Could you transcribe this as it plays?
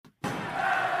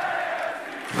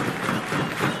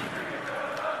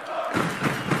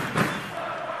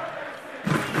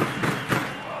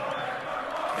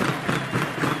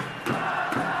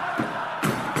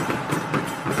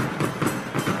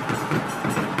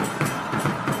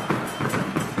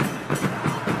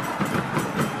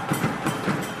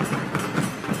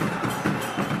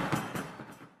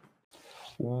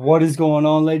What is going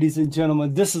on, ladies and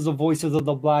gentlemen? This is the Voices of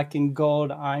the Black and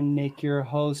Gold. I'm Nick, your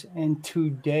host, and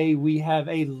today we have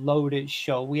a loaded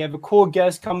show. We have a cool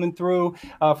guest coming through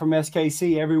from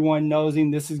SKC. Everyone knows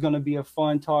him. This is going to be a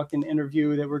fun talking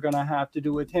interview that we're going to have to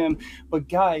do with him. But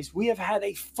guys, we have had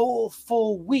a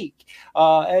full week.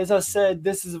 As I said,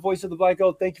 this is the Voice of the Black and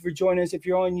Gold. Thank you for joining us. If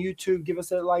you're on YouTube, give us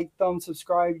that like, thumb,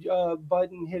 subscribe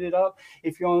button, hit it up.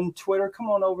 If you're on Twitter, come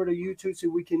on over to YouTube so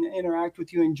we can interact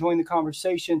with you and join the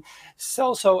conversation.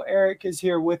 Celso Eric is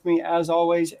here with me as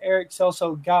always. Eric,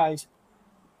 Celso, guys,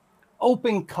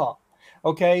 Open Cup.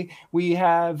 Okay, we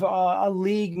have a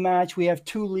league match. We have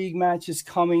 2 league matches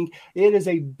coming. It is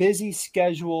a busy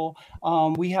schedule.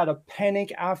 We had a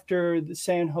panic after the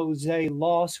San Jose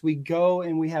loss. We go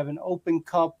and we have an Open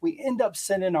Cup. We end up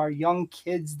sending our young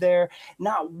kids there.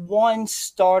 Not one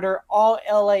starter, all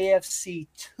LAFC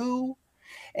 2.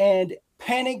 And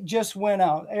panic just went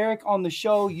out. Eric, on the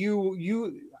show,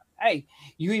 you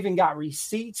even got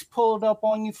receipts pulled up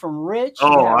on you from Rich.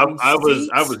 Oh, I was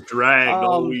dragged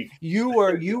all week. You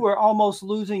were almost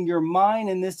losing your mind,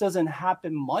 and this doesn't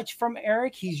happen much from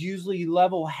Eric. He's usually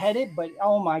level-headed, but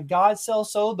oh my God,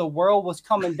 Celso, the world was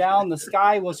coming down, the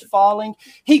sky was falling.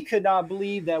 He could not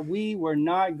believe that we were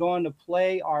not going to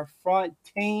play our front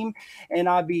team, and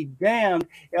I'd be damned.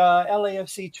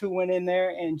 LAFC 2 went in there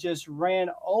and just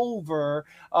ran over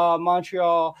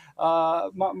Monterey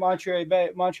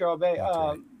Bay. Monterey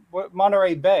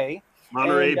Bay.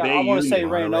 I want to say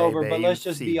ran over, but let's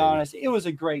just be UC, honest. It was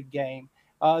a great game.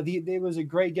 It was a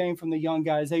great game from the young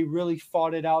guys. They really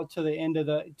fought it out to the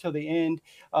end.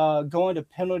 Going to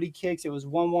penalty kicks. It was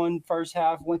 1-1 first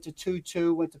half, went to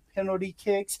 2-2, went to penalty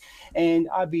kicks. And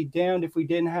I'd be damned if we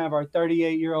didn't have our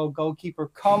 38-year-old goalkeeper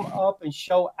come up and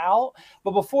show out.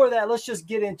 But before that, let's just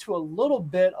get into a little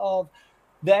bit of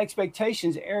the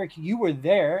expectations. Eric, you were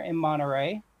there in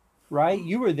Monterey. Right?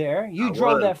 You were there. You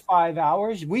drove that 5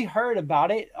 hours. We heard about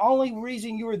it. Only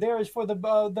reason you were there is for the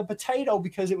potato,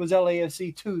 because it was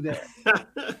LAFC 2 there.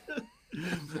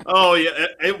 Oh, yeah.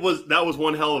 That was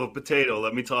one hell of a potato,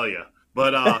 let me tell you.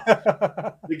 But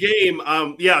the game,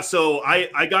 so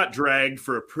I got dragged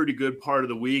for a pretty good part of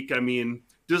the week. I mean,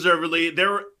 deservedly.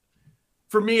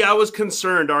 For me, I was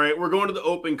concerned. All right, we're going to the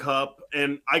Open Cup,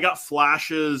 and I got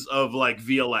flashes of like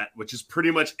Violette, which is pretty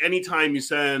much anytime you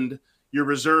send your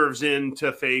reserves in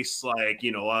to face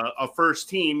a first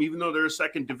team, even though they're a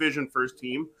second division first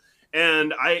team.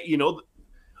 And I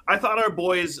thought our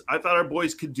boys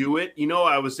could do it.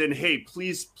 I was saying, hey,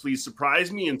 please surprise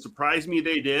me, and surprise me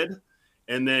they did.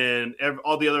 And then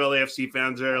all the other LAFC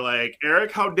fans are like,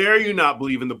 Eric, how dare you not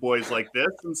believe in the boys like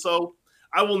this? And so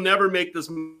I will never make this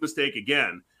mistake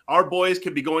again. Our boys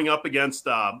could be going up against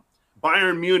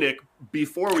Bayern Munich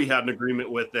before we had an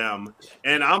agreement with them.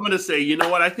 And I'm going to say, you know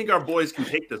what? I think our boys can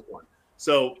take this one.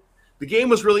 So the game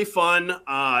was really fun.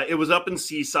 It was up in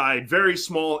Seaside, very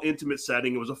small, intimate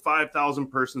setting. It was a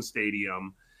 5,000-person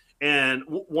stadium. And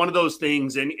one of those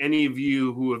things, any of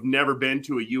you who have never been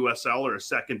to a USL or a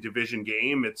second division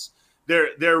game,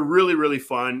 they're really, really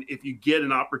fun. If you get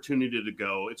an opportunity to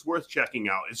go, it's worth checking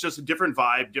out. It's just a different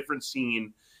vibe, different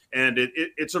scene. And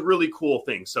it's a really cool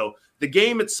thing. So the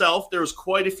game itself, there was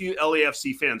quite a few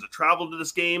LAFC fans that traveled to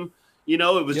this game. It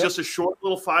was just a short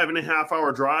little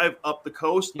 5.5-hour drive up the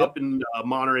coast, up in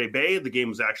Monterey Bay. The game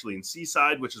was actually in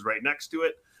Seaside, which is right next to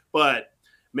it. But,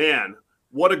 man,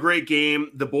 what a great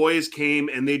game. The boys came,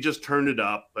 and they just turned it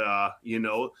up.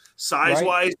 Size-wise,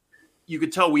 right? You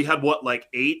could tell we had,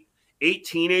 eight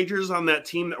teenagers on that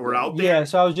team that were out there. Yeah,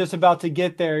 so I was just about to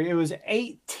get there. It was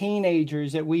 8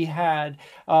 teenagers that we had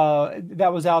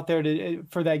that was out there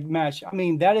for that match. I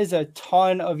mean, that is a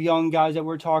ton of young guys that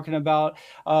we're talking about.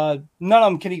 None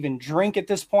of them can even drink at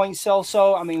this point,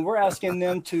 Celso. I mean, we're asking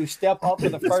them to step up to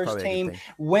the first team,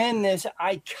 win this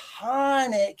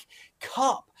iconic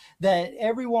cup that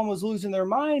everyone was losing their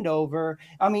mind over.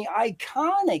 I mean,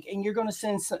 iconic. And you're going to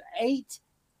send 8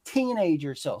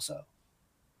 teenagers, Celso.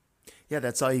 Yeah,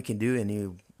 that's all you can do,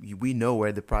 and we know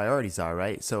where the priorities are,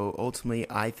 right? So ultimately,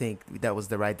 I think that was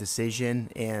the right decision,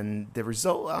 and the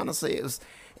result, honestly,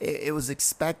 it was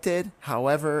expected.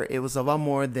 However, it was a lot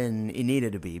more than it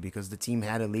needed to be because the team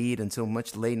had a lead until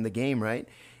much late in the game, right?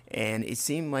 And it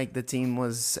seemed like the team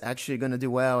was actually going to do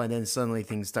well, and then suddenly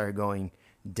things started going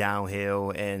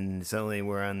downhill, and suddenly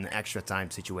we're in an extra time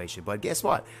situation. But guess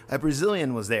what? A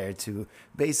Brazilian was there to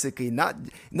basically not.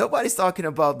 Nobody's talking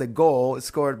about the goal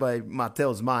scored by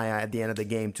Mateus Maia at the end of the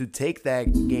game to take that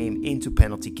game into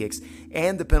penalty kicks,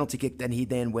 and the penalty kick that he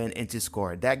then went into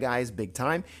score. That guy is big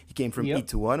time. He came from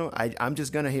Ituano. I'm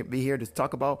just gonna be here to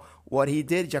talk about what he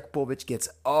did. Jakupovic gets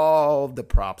all the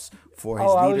props for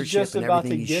his leadership and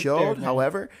everything he showed.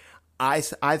 However, I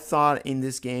thought in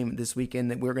this game this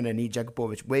weekend that we're going to need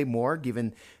Jakupovic way more,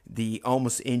 given the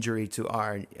almost injury to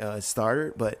our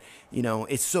starter. But,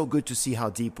 it's so good to see how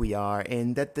deep we are,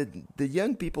 and that the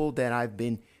young people that I've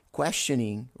been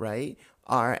questioning, right,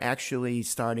 are actually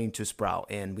starting to sprout.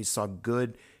 And we saw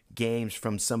good games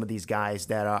from some of these guys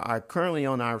that are currently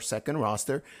on our second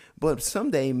roster, but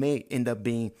someday may end up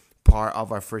being part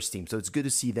of our first team. So it's good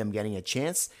to see them getting a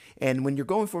chance. And when you're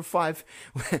going for five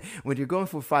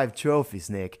trophies,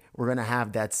 Nick, we're gonna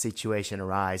have that situation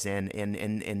arise.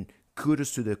 And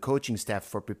kudos to the coaching staff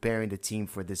for preparing the team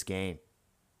for this game.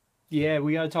 Yeah,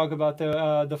 we got to talk about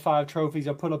the 5 trophies.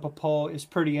 I put up a poll. It's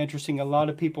pretty interesting. A lot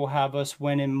of people have us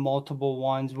winning multiple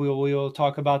ones. We'll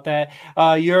talk about that.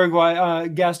 Uruguay,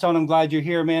 Gaston, I'm glad you're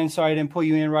here, man. Sorry I didn't pull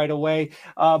you in right away.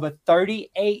 But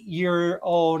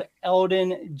 38-year-old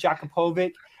Eldin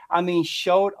Jakupovic,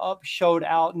 showed up, showed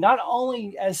out. Not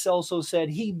only, as Celso said,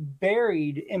 he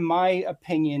buried, in my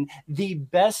opinion, the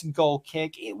best goal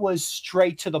kick. It was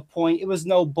straight to the point. It was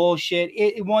no bullshit.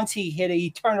 Once he hit it,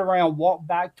 he turned around, walked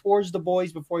back towards the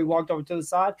boys before he walked over to the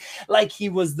side, like he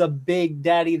was the big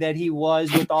daddy that he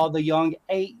was with all the young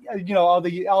all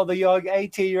the young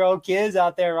 18-year-old kids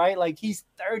out there, right? Like, he's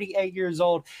 38 years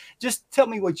old. Just tell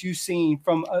me what you've seen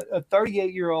from a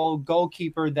 38-year-old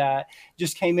goalkeeper that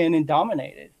just came in and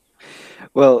dominated.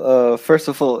 Well, first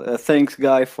of all, thanks,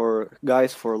 guys, for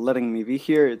letting me be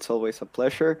here. It's always a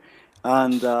pleasure.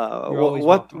 And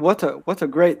what a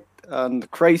great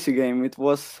and crazy game! It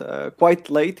was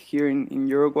quite late here in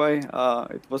Uruguay.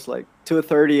 It was like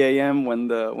 2:30 a.m. when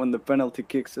the penalty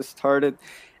kicks started.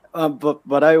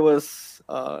 But I was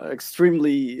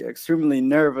extremely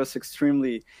nervous,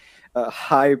 extremely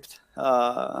hyped,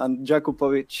 and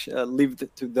Jakupovic lived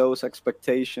to those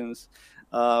expectations.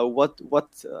 He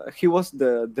was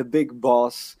the big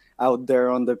boss out there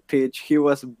on the pitch. He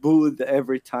was booed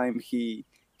every time he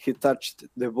touched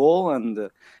the ball, and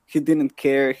he didn't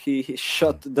care. He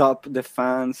shut up the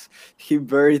fans. He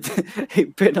buried a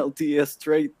penalty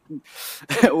straight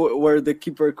where the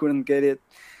keeper couldn't get it.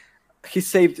 He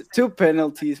saved 2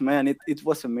 penalties, man. It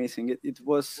was amazing. It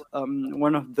was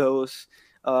one of those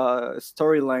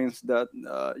storylines that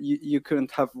you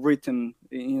couldn't have written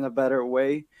in a better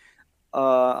way.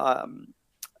 And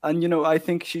I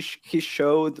think he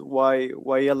showed why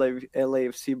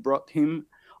LAFC brought him.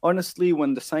 Honestly,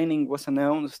 when the signing was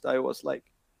announced, I was like,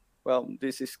 well,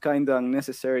 this is kind of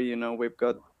unnecessary. We've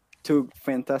got 2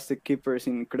 fantastic keepers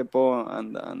in Crepo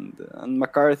and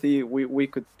McCarthy. We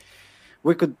could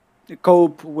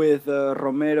cope with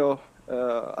Romero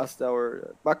as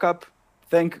our backup.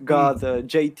 Thank God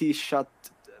JT shut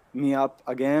me up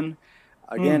again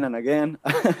and again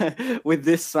with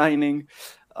this signing.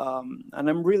 And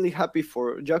I'm really happy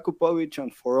for Jakupovic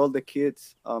and for all the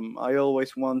kids. I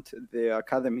always want the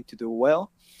academy to do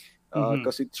well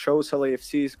because it shows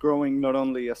LAFC is growing not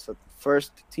only as a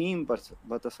first team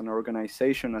but as an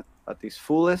organization at its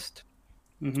fullest.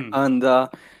 And as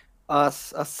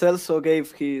Celso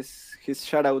gave his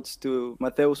shout outs to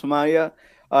Mateus Maia,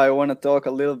 I want to talk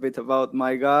a little bit about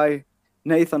my guy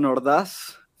Nathan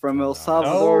Ordaz from El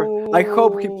Salvador. I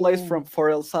hope he plays for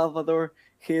El Salvador.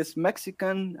 He is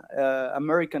Mexican,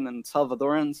 American, and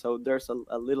Salvadoran, so there's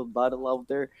a little battle out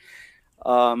there.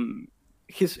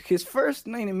 His first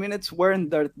 90 minutes weren't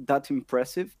that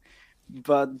impressive,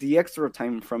 but the extra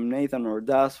time from Nathan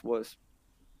Ordaz was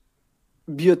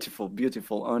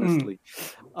beautiful, honestly.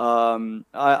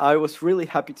 I was really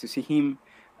happy to see him,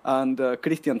 and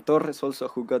Christian Torres also,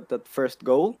 who got that first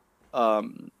goal.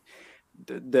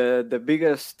 The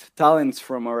biggest talents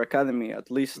from our academy,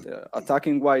 at least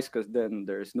attacking wise, because then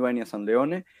there's Dueñas and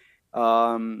Leone.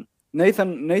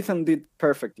 Nathan did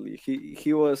perfectly.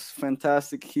 He was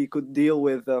fantastic. He could deal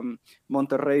with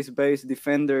Monterrey's base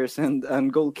defenders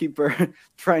and goalkeeper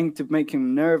trying to make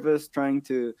him nervous, trying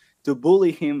to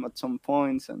bully him at some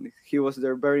points, and he was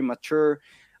there very mature.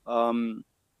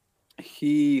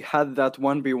 He had that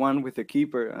 1v1 with the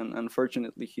keeper, and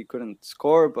unfortunately he couldn't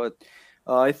score, but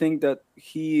I think that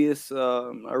he is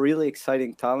a really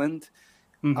exciting talent,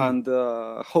 and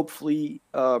hopefully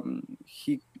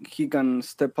he can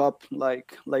step up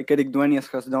like Eric Dueñas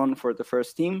has done for the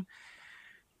first team,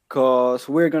 because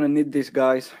we're gonna need these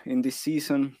guys in this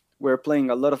season. We're playing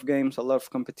a lot of games, a lot of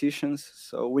competitions,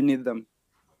 so we need them.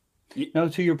 No,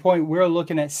 to your point, we're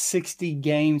looking at 60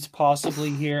 games possibly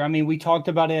here. I mean, we talked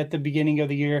about it at the beginning of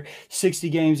the year, 60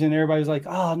 games, and everybody's like,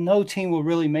 oh, no team will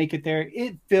really make it there.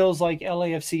 It feels like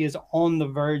LAFC is on the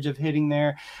verge of hitting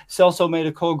there. Celso made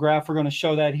a cool graph. We're going to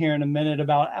show that here in a minute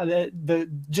about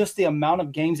just the amount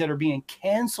of games that are being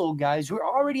canceled, guys. We're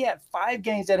already at 5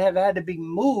 games that have had to be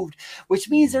moved, which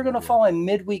means they're going to fall in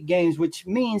midweek games, which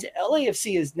means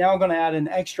LAFC is now going to add an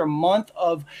extra month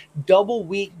of double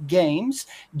week games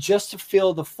just to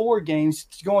fill the 4 games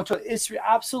going to. It's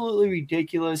absolutely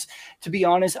ridiculous. To be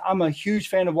honest, I'm a huge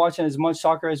fan of watching as much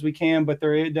soccer as we can, but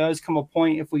there does come a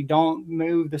point if we don't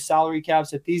move the salary caps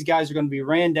that these guys are going to be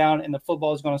ran down and the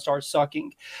football is going to start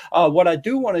sucking. What I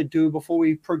do want to do before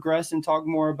we progress and talk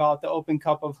more about the Open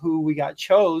Cup of who we got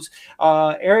chose,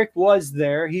 Eric was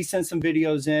there. He sent some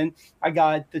videos in. I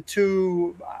got the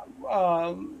 2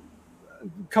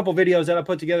 couple videos that I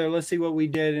put together. Let's see what we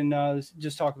did and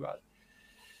just talk about it.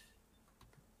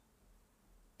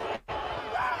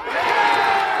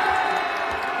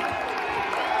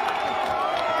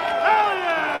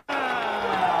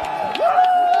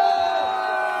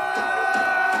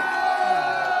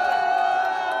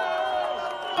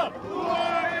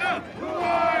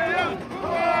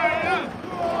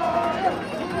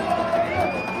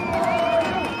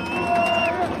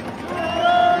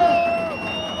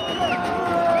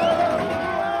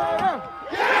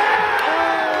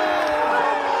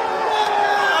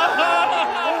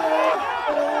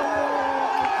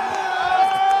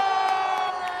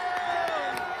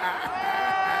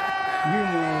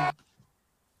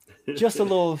 Just a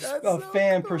little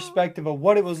fan perspective of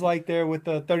what it was like there with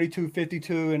the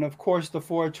 32-52 and, of course, the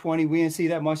 420. We didn't see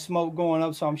that much smoke going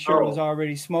up, so I'm sure it was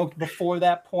already smoked before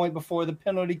that point, before the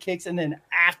penalty kicks, and then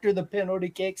after the penalty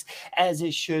kicks, as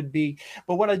it should be.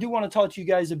 But what I do want to talk to you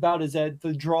guys about is that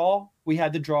the draw, we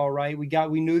had the draw, right? We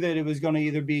knew that it was going to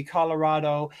either be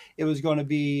Colorado, it was going to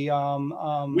be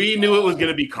we knew it was going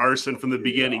to be Carson from the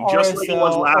beginning, just like it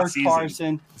was last season.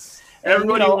 Carson.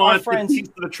 Everybody wants a piece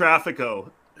of the Traffico.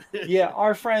 Yeah,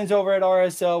 our friends over at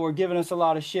RSL were giving us a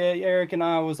lot of shit. Eric and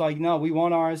I was like, no, we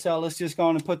want RSL. Let's just go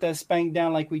on and put that spank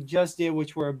down like we just did,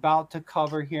 which we're about to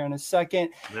cover here in a second.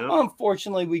 Yep.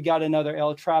 Unfortunately, we got another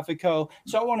El Trafico.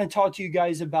 So I want to talk to you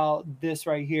guys about this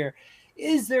right here.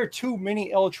 Is there too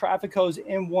many El Traficos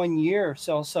in 1 year,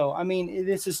 Celso? I mean,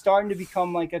 this is starting to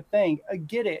become like a thing. I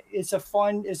get it. It's a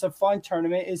fun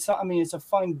tournament. It's a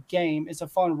fun game. It's a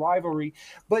fun rivalry.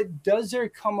 But does there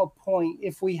come a point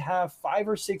if we have 5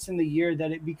 or 6 in the year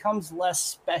that it becomes less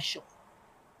special?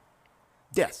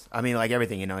 Yes. I mean, like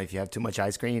everything, if you have too much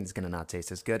ice cream, it's going to not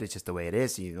taste as good. It's just the way it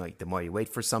is. The more you wait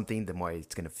for something, the more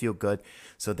it's going to feel good.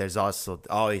 So there's also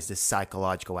always this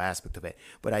psychological aspect of it.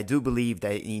 But I do believe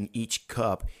that in each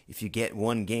cup, if you get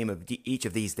one game of each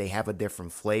of these, they have a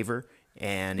different flavor.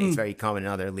 And it's very common in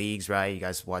other leagues, right? You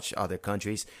guys watch other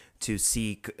countries to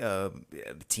see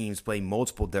teams play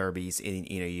multiple derbies in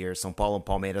a year. São Paulo and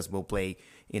Palmeiras will play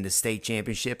in the state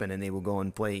championship, and then they will go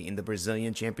and play in the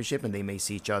Brazilian championship, and they may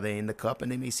see each other in the cup,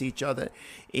 and they may see each other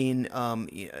in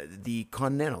the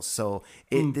continentals. So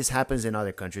this happens in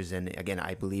other countries, and again,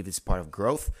 I believe it's part of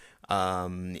growth.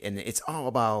 And it's all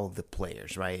about the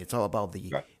players, right? It's all about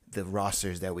the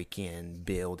rosters that we can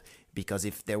build. Because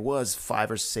if there was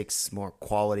 5 or 6 more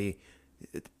quality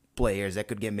players that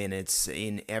could get minutes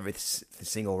in every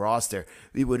single roster,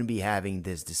 we wouldn't be having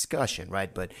this discussion,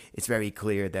 right? But it's very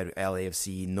clear that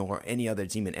LAFC nor any other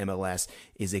team in MLS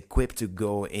is equipped to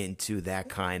go into that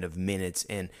kind of minutes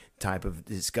and type of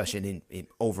discussion in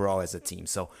overall as a team.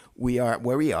 So we are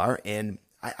where we are, and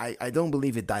I don't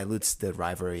believe it dilutes the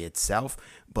rivalry itself,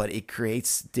 but it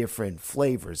creates different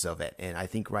flavors of it. And I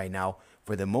think right now,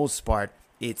 for the most part,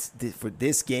 for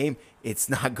this game, it's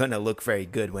not going to look very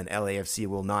good when LAFC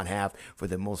will not have, for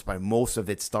the most part, most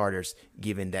of its starters,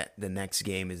 given that the next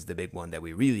game is the big one that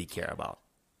we really care about.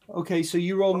 Okay, so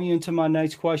you roll me into my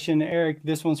next question. Eric,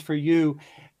 this one's for you.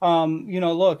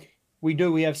 Look, we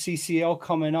have CCL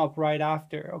coming up right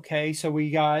after, okay? So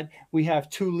we have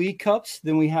 2 League Cups,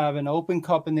 then we have an Open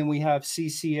Cup, and then we have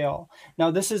CCL.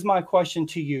 Now, this is my question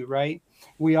to you, right?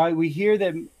 We hear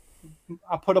that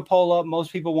I put a poll up.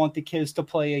 Most people want the kids to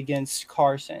play against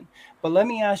Carson. But let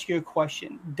me ask you a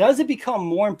question. Does it become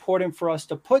more important for us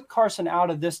to put Carson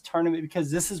out of this tournament because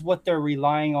this is what they're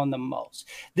relying on the most?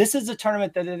 This is a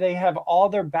tournament that they have all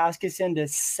their baskets in to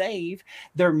save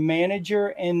their manager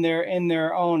and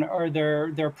their own, or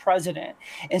their president.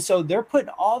 And so they're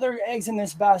putting all their eggs in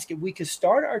this basket. We could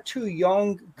start our 2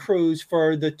 young crews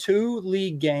for the 2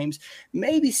 league games,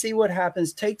 maybe see what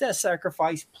happens, take that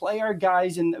sacrifice, play our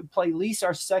guys and play least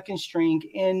our second string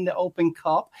in the Open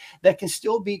Cup that can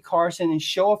still beat Carson and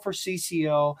show up for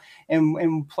CCL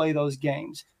and play those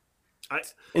games.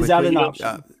 Is that an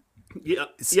option?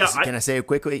 Can I say it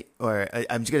quickly? Or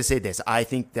I'm just gonna say this. I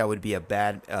think that would be a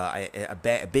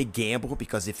big gamble,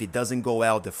 because if it doesn't go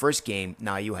well the first game,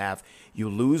 now you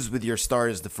lose with your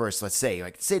starters the first. Let's say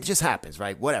it just happens,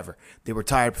 right? Whatever. They were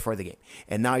tired before the game,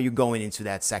 and now you're going into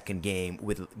that second game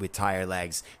with tired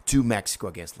legs to Mexico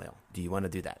against Leon. Do you want to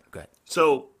do that? Go ahead.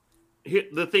 So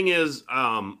the thing is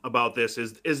about this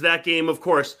is that game. Of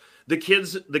course, the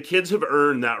kids have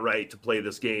earned that right to play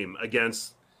this game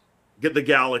against the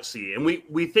Galaxy. And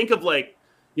we think of, like,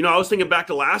 I was thinking back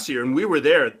to last year, and we were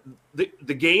there.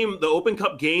 The Open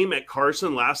Cup game at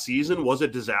Carson last season was a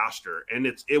disaster.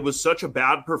 And it was such a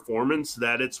bad performance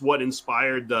that it's what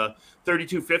inspired the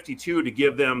 32-52 to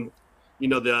give them,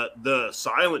 the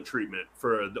silent treatment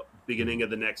for the beginning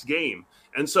of the next game.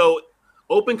 And so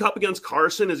Open Cup against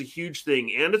Carson is a huge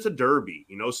thing, and it's a derby.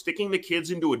 Sticking the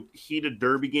kids into a heated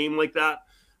derby game like that,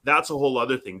 that's a whole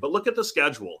other thing. But look at the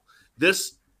schedule.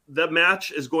 The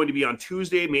match is going to be on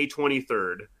Tuesday, May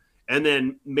 23rd, and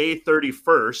then May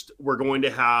 31st, we're going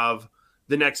to have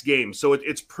the next game. So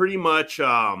it's pretty much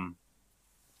a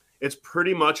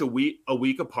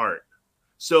week apart.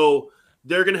 So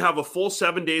they're going to have a full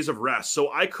 7 days of rest.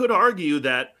 So I could argue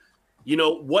that,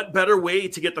 what better way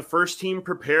to get the first team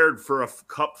prepared for a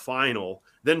cup final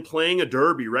than playing a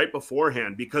derby right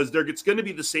beforehand, because it's going to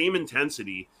be the same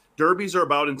intensity. Derbies are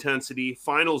about intensity.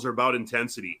 Finals are about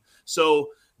intensity. So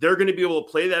they're going to be able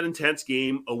to play that intense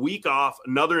game, a week off,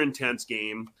 another intense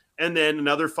game, and then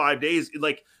another 5 days.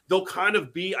 Like, they'll kind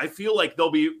of be, I feel like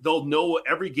they'll know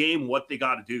every game what they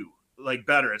got to do, like,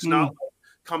 better. It's not like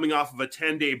coming off of a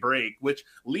 10-day break, which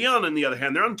Leon, on the other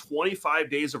hand, they're on 25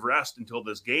 days of rest until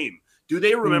this game. Do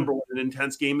they remember what an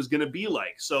intense game is going to be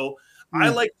like? So I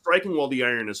like striking while the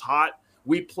iron is hot.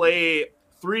 We play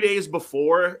 3 days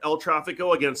before El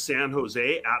Tráfico against San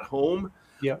Jose at home.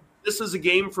 Yeah. This is a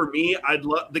game for me.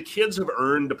 The kids have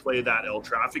earned to play that El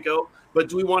Tráfico, but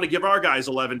do we want to give our guys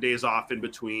 11 days off in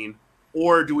between,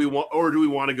 or do we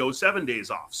want to go 7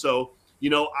 days off? So,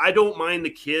 I don't mind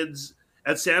the kids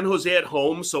at San Jose at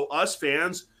home. So us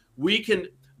fans, they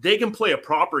can play a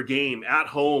proper game at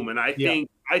home. And I think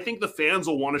the fans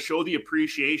will want to show the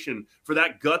appreciation for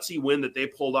that gutsy win that they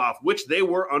pulled off, which they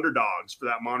were underdogs for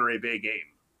that Monterey Bay game.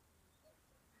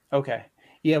 Okay.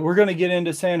 Yeah, we're going to get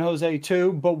into San Jose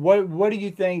too, but what do you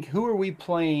think? Who are we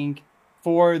playing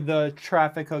for the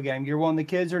Tráfico game? You're one of the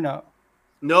kids or no?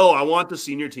 No, I want the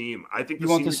senior team. I think you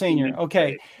want the senior.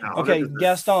 Okay. Okay,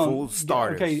 Gaston. Full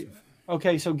starters.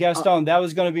 Okay, so Gaston, that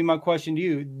was going to be my question to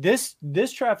you. This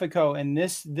Tráfico and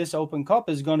this Open Cup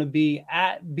is going to be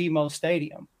at BMO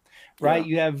Stadium, right? Yeah.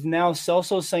 You have now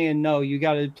Celso saying, no, you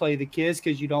got to play the kids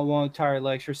because you don't want tired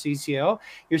legs for CCL.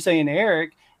 You're saying,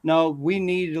 Eric, no, we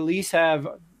need to at least have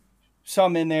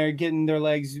some in there getting their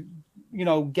legs,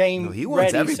 game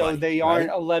ready, everybody, so they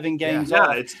aren't 11 games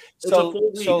off. It's a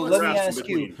full week. So let me ask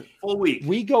you, full week.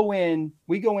 We go in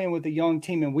with a young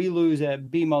team and we lose at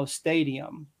BMO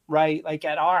Stadium, right? Like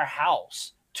at our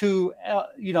house to,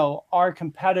 our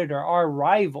competitor, our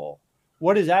rival.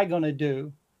 What is that going to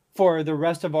do for the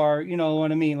rest of our,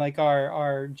 what I mean? Like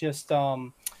our just,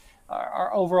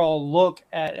 our overall look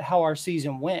at how our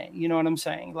season went. You know what I'm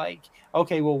saying? Like,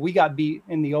 okay, well, we got beat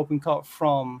in the Open Cup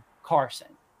from Carson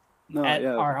at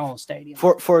our own stadium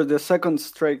for the second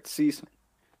straight season.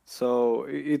 So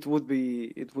it would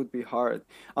be hard.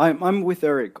 I'm with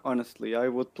Eric. Honestly, I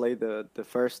would play the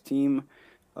first team,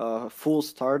 full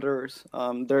starters.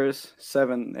 There's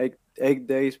 8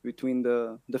 days between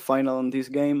the final and this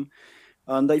game,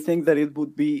 and I think that it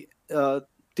would be.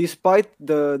 Despite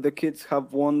the kids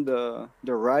have won the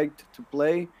right to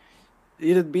play,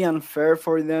 it'd be unfair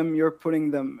for them. You're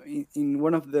putting them in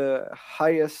one of the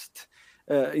highest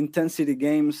intensity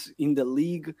games in the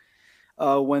league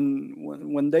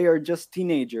when they are just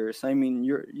teenagers. I mean,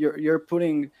 you're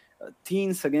putting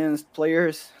teens against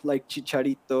players like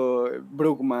Chicharito,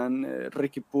 Brugman,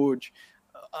 Ricky Puig.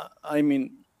 I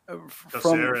mean,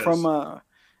 from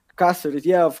Cáceres.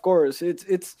 Yeah, of course.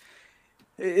 It'd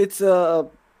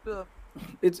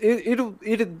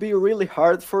be really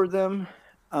hard for them,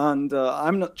 and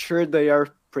I'm not sure they are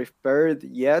prepared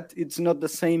yet. It's not the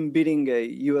same beating a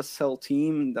USL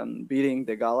team than beating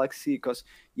the Galaxy, because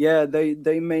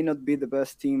they may not be the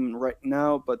best team right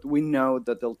now, but we know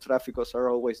that El Tráficos are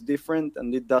always different,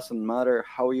 and it doesn't matter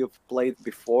how you've played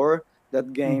before.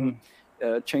 That game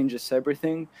changes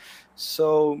everything.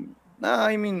 So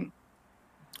I mean,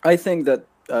 I think that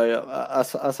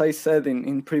As I said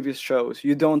in previous shows,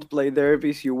 you don't play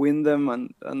derbies, you win them,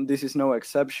 and this is no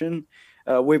exception.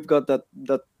 We've got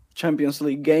that Champions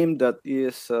League game that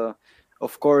is,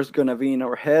 of course, gonna be in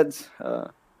our heads,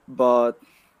 but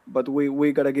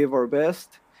we gotta give our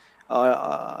best.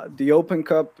 The Open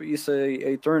Cup is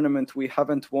a tournament we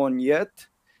haven't won yet,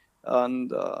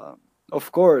 and of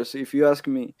course, if you ask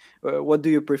me, what do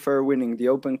you prefer winning, the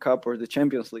Open Cup or the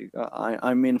Champions League?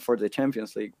 I'm in for the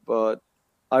Champions League, but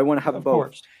I want to have Of both.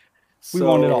 course. We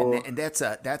want it all. Yeah, and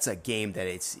that's a game that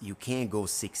it's you can't go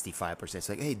 65%. It's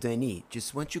like, hey, Denis,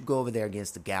 just once you go over there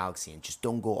against the Galaxy and just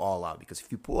don't go all out, because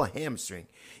if you pull a hamstring,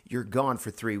 you're gone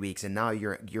for 3 weeks, and now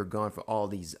you're gone for all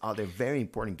these other very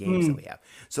important games that we have.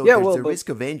 So Yeah, there's well, the but risk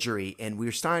of injury, and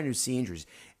we're starting to see injuries.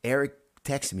 Eric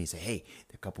texted me and said, hey,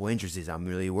 there are a couple injuries. I'm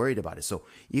really worried about it. So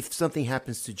if something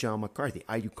happens to John McCarthy,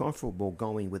 are you comfortable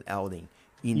going with Elding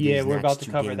in Yeah, these we're about next to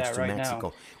two cover games that to right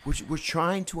Mexico? now. We're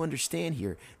trying to understand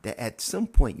here that at some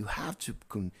point you have to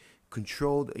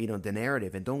control the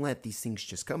narrative and don't let these things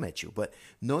just come at you. But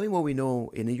knowing what we know,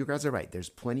 and you guys are right, there's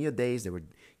plenty of days there were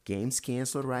games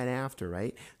canceled right after,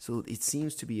 right? So it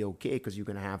seems to be okay because you're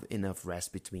going to have enough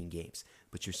rest between games,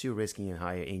 but you're still risking a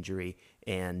higher injury.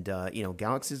 And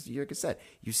Galaxy's, like I said,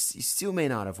 you still may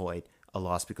not avoid a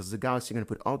loss because the Galaxy are going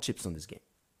to put all chips on this game.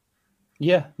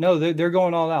 Yeah, no, they're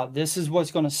going all out. This is what's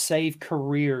going to save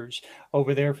careers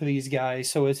over there for these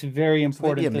guys. So it's very So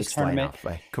maybe a important, this mixed tournament. lineup,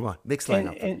 right? Come on, mixed And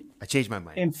lineup for me. I changed my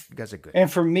mind. and You guys are good.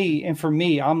 and for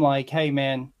me, I'm like, hey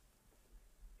man,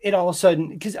 it all of a sudden,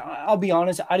 because I'll be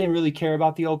honest, I didn't really care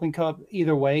about the Open Cup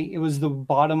either way. It was the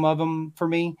bottom of them for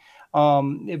me.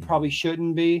 It probably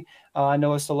shouldn't be. I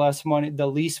know it's the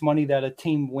least money that a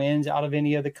team wins out of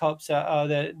any of the cups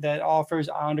that offers.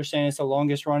 I understand it's the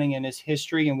longest running in its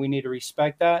history, and we need to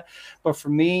respect that. But for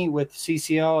me, with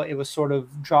CCL, it was sort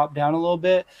of dropped down a little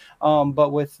bit.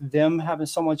 But with them having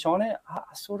so much on it, I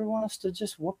sort of want us to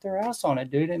just whoop their ass on it,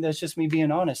 dude. And that's just me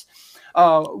being honest.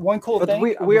 One cool but thing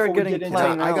we are before we getting get into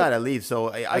plain I out. gotta leave,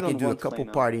 so I can don't do a want couple plain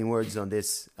out. parting words on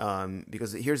this.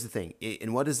 Because here's the thing,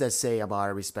 and what does that say about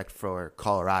our respect for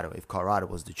Colorado? If Colorado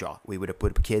was the draw, we would have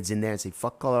put kids in there and say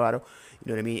fuck Colorado, you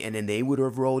know what I mean? And then they would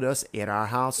have rolled us at our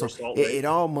house. So it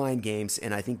all mind games,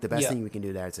 and I think the best thing we can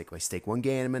do there is like, let's take one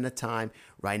game at a time.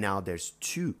 Right now, there's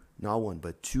two, not one,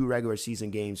 but two regular season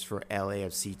games for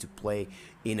LAFC to play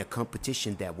in a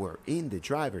competition that we're in the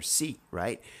driver's seat,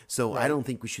 right? So I don't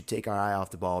think we should take our eye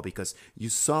off the ball because you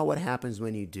saw what happens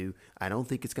when you do. I don't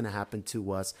think it's going to happen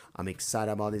to us. I'm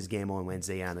excited about this game on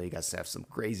Wednesday. I know you guys have some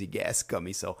crazy guests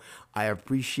coming, so I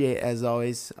appreciate as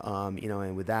always.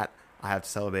 And with that, I have to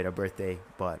celebrate a birthday,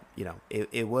 but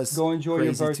it was go enjoy your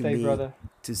crazy birthday, to me brother.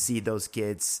 to see those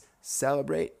kids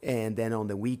celebrate, and then on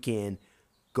the weekend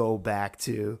go back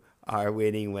to our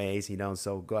winning ways.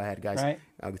 So go ahead, guys. Right.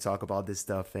 I'll talk about this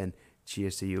stuff, and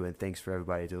cheers to you, and thanks for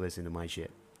everybody to listen to my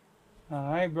shit.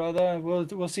 All right, brother.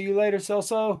 We'll see you later,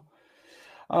 Celso.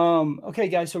 Okay,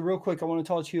 guys. So real quick, I want to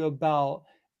talk to you about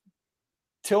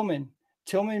Tillman.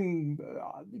 Tillman,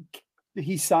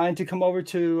 he signed to come over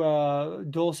to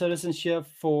dual citizenship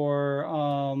for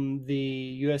the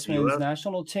U.S. men's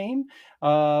national team.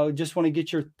 Just want to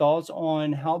get your thoughts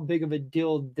on how big of a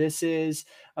deal this is.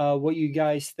 What you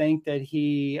guys think that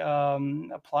he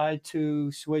applied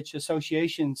to switch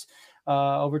associations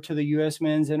over to the U.S.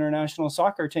 men's international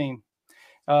soccer team.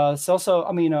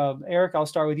 Eric, I'll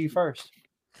start with you first.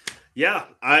 Yeah,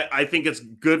 I think it's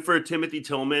good for Timothy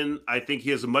Tillman. I think he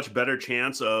has a much better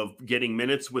chance of getting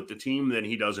minutes with the team than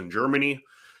he does in Germany.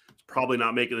 He's probably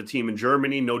not making the team in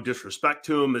Germany. No disrespect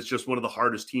to him. It's just one of the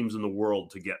hardest teams in the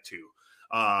world to get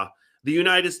to. The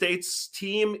United States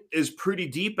team is pretty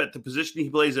deep at the position he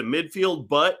plays at midfield,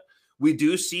 but we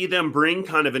do see them bring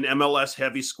kind of an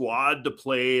MLS-heavy squad to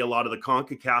play a lot of the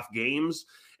CONCACAF games,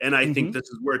 and I think this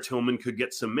is where Tillman could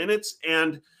get some minutes.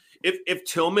 And if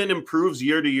Tillman improves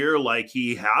year to year like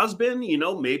he has been,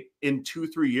 maybe in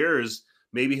 2-3 years,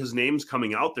 maybe his name's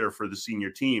coming out there for the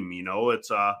senior team.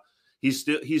 It's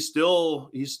he's still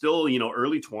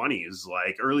early 20s,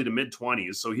 like early to mid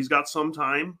 20s, so he's got some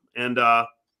time. And I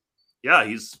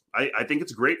think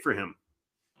it's great for him.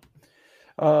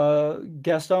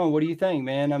 Gaston, what do you think,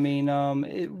 man? I mean,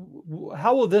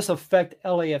 how will this affect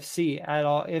LAFC at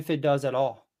all, if it does at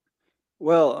all?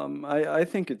 Well, I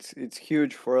think it's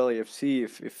huge for LAFC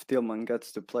if Tillman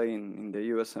gets to play in the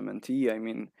USMNT. I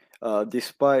mean,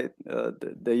 despite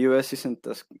the US isn't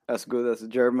as good as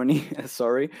Germany,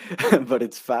 sorry, but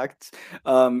it's facts.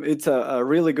 It's a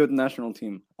really good national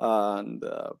team and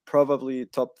probably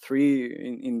top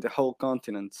 3 in the whole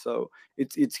continent. So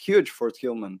it's huge for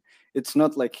Tillman. It's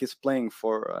not like he's playing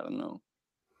for, I don't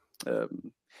know,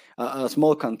 a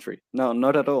small country. No,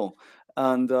 not at all.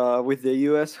 And with the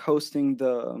U.S. hosting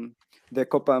the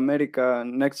Copa America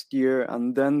next year,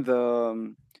 and then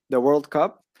the World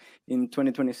Cup in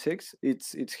 2026,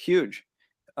 it's huge.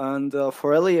 And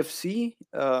for LAFC,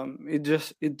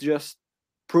 it just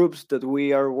proves that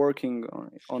we are working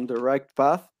on the right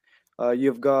path.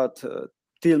 You've got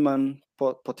Tillman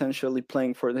potentially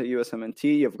playing for the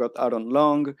USMNT. You've got Aaron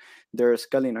Long. There's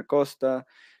Kalin Acosta,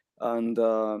 and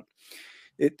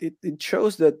it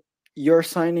shows that you're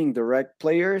signing the right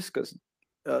players, because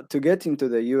to get into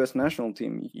the U.S. national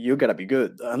team, you gotta be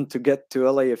good, and to get to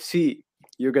LAFC,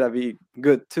 you gotta be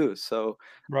good too. So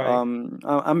Right.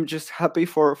 I'm just happy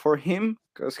for him,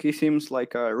 because he seems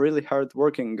like a really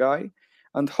hard-working guy,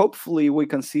 and hopefully we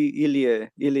can see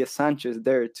Ilya Sanchez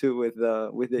there too with the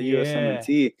Yeah.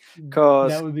 USMNT,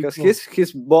 That would be because cool.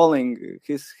 he's balling,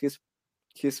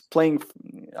 he's playing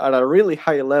at a really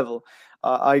high level.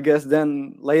 I guess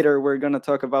then later we're gonna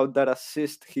talk about that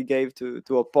assist he gave to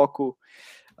Opoku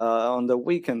on the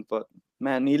weekend. But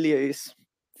man, Ilya is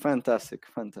fantastic.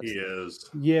 He is.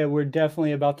 Yeah, we're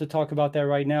definitely about to talk about that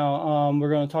right now.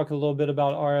 We're going to talk a little bit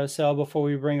about RSL before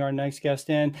we bring our next guest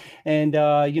in. And,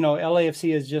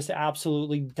 LAFC has just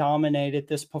absolutely dominated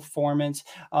this performance.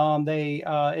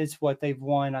 It's what they've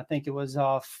won. I think it was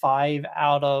 5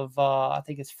 out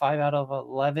of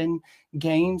 11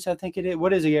 games. I think it is.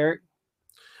 What is it, Eric?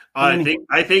 I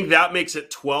think that makes it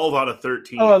 12 out of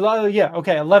 13. Oh, yeah.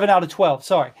 Okay. 11 out of 12.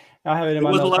 Sorry. I have it in my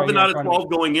notes. It was 11 right out of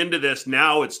 12 going into this.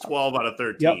 Now it's 12 out of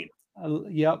 13.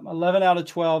 Yep, 11 out of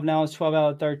 12. Now it's 12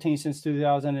 out of 13 since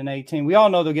 2018. We all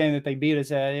know the game that they beat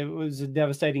us at. It was a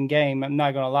devastating game. I'm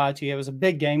not going to lie to you. It was a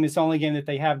big game. It's the only game that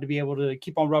they have to be able to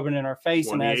keep on rubbing in our face.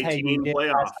 And as Hayden did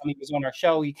last time he was on our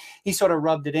show, he sort of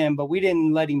rubbed it in, but we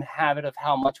didn't let him have it of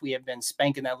how much we have been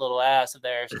spanking that little ass of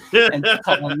theirs and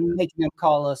making them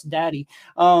call us daddy.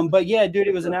 But yeah, dude,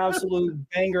 it was an absolute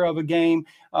banger of a game.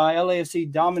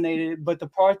 LAFC dominated, but the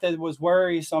part that was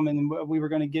worrisome, and we were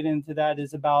going to get into that,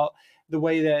 is about the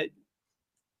way that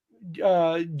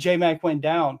J-Mac went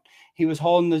down. He was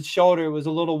holding the shoulder, was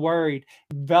a little worried.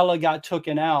 Vela got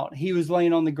taken out. He was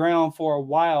laying on the ground for a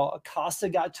while. Acosta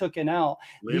got taken out.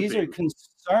 These are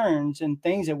concerns and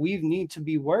things that we need to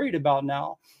be worried about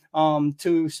now.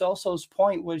 To Celso's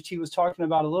point, which he was talking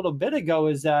about a little bit ago,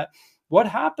 is that what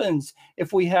happens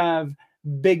if we have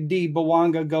Big D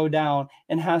Bawanga go down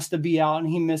and has to be out and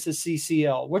he misses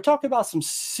CCL? We're talking about some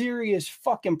serious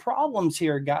fucking problems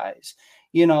here, guys.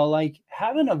 Like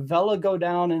having a Vela go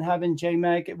down and having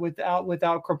J-Mac without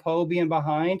Crepeau being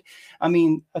behind. I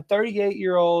mean, a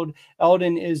 38-year-old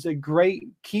Eldon is a great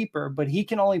keeper, but he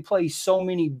can only play so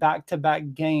many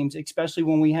back-to-back games, especially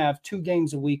when we have 2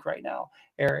 games a week right now,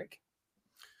 Eric.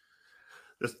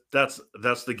 That's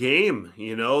the game,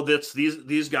 that's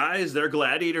these guys, they're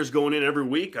gladiators going in every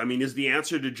week. I mean, is the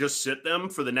answer to just sit them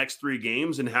for the next 3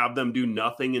 games and have them do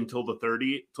nothing until the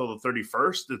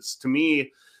 31st? It's, to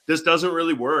me, this doesn't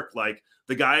really work. Like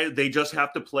they just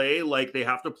have to play like they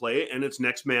have to play, and it's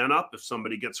next man up if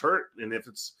somebody gets hurt. And if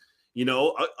it's,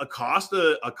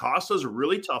 Acosta's a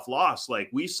really tough loss. Like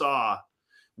we saw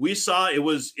it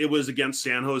was against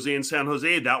San Jose, and San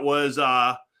Jose, that was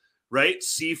right?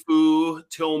 Sifu,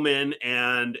 Tillman,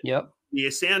 and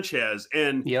Sanchez.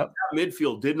 And that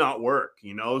midfield did not work,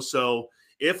 So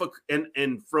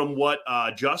and from what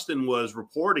Justin was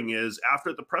reporting is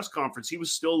after the press conference, he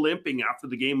was still limping after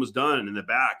the game was done in the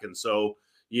back. And so,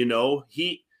 we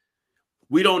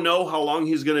don't know how long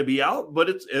he's going to be out, but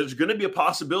it's going to be a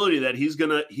possibility that he's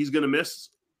going to miss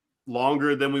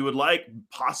longer than we would like,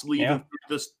 possibly even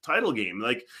this title game.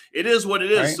 Like it is what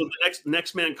it is. Right. So the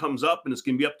next man comes up, and it's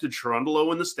going to be up to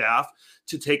Cherundolo and the staff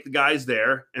to take the guys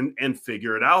there and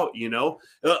figure it out.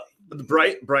 The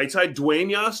bright side,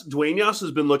 Duenas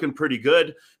has been looking pretty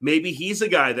good. Maybe he's a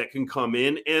guy that can come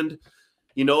in, and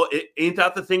ain't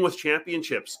that the thing with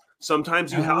championships?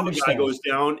 Sometimes you have a guy goes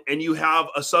down, and you have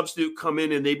a substitute come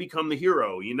in, and they become the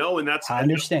hero. And that's I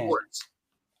understand. Sports.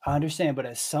 I understand, but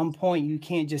at some point you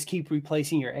can't just keep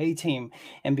replacing your A team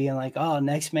and being like, "Oh,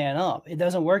 next man up." It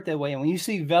doesn't work that way. And when you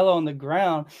see Vela on the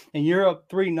ground and you're up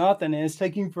 3-0 and it's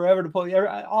taking forever to pull,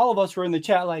 all of us were in the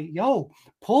chat like, "Yo,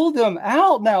 pull them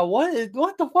out now! What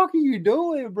the fuck are you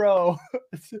doing, bro?"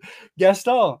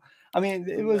 Gaston. I mean,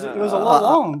 it was a lot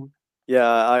long. Yeah,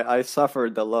 I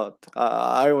suffered a lot.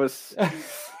 I was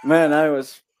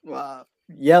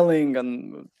yelling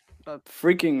and.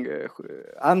 Freaking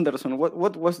Anderson.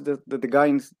 What was the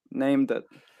guy's name that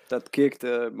kicked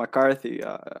McCarthy?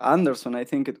 Anderson, I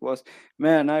think it was.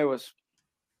 Man, I was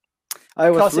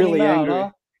really angry.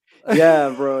 Huh? Yeah,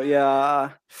 bro.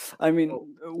 Yeah, I mean,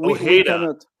 we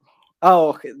cannot. Oh,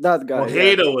 okay, that guy.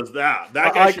 Ojeda was that.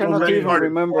 That guy I should have cannot red even carded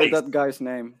remember twice. that guy's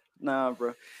name. Nah,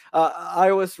 bro.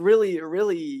 I was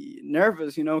really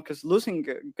nervous, because losing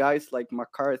guys like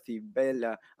McCarthy,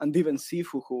 Bella, and even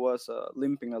Sifu, who was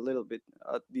limping a little bit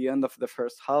at the end of the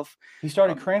first half. He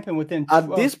started cramping within at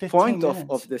this 15 point minutes.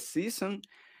 of the season.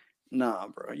 Nah,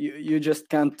 bro. You just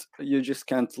can't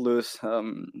lose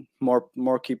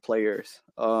more key players.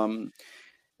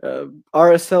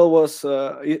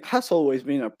 RSL it has always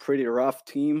been a pretty rough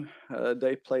team.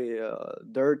 They play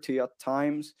dirty at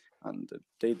times, and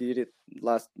they did it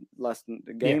last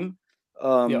game.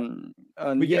 And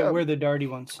we're the dirty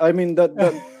ones. I mean that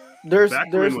there's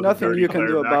Backman was a nothing dirty you can player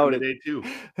do back about in the it. day too.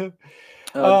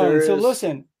 So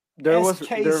listen, there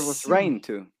was rain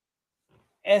too.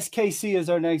 SKC is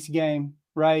our next game,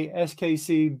 right?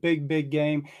 SKC, big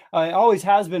game. It always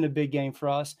has been a big game for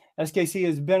us. SKC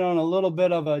has been on a little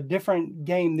bit of a different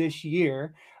game this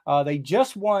year. They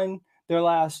just won their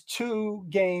last two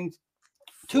games.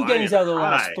 Two games out of the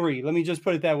last three. Let me just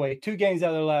put it that way. 2 games out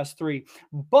of the last 3.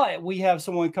 But we have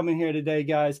someone coming here today,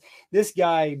 guys. This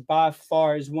guy by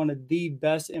far is one of the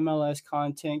best MLS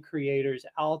content creators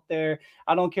out there.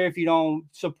 I don't care if you don't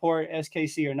support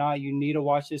SKC or not. You need to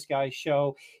watch this guy's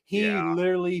show. He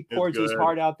literally pours his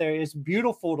heart out there. It's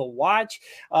beautiful to watch.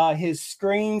 His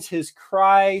screams, his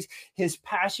cries, his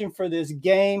passion for this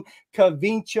game.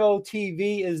 Cavincho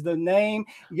TV is the name.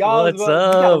 Y'all, what's up?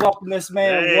 You gotta welcome this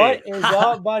man. Hey. What is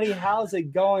up, buddy? How's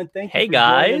it going? Thank you for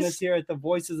joining us here at the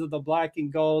Voices of the Black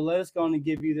and Gold. Let us go and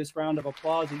give you this round of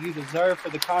applause that you deserve for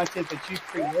the content that you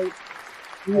create.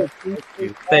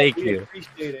 Thank you.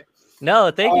 Appreciate it.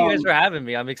 No, thank you guys for having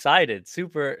me. I'm excited.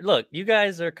 Super. Look, you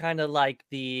guys are kind of like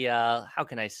the how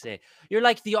can I say? You're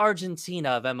like the Argentina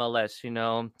of MLS,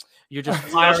 You're just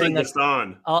firing this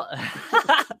on.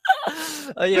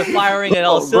 You're firing at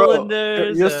all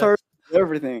cylinders. You start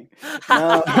everything.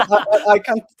 I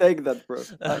can't take that, bro.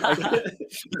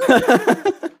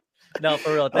 No,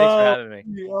 for real. Thanks for having me.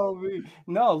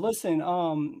 No, listen.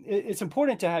 It's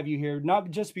important to have you here,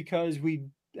 not just because we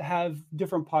have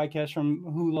different podcasts from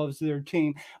who loves their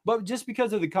team, but just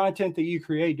because of the content that you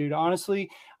create, dude. Honestly,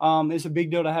 it's a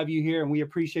big deal to have you here, and we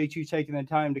appreciate you taking the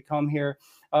time to come here.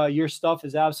 Your stuff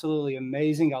is absolutely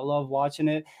amazing. I love watching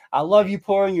it. I love you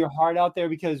pouring your heart out there,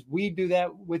 because we do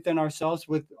that within ourselves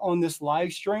on this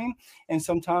live stream, and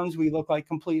sometimes we look like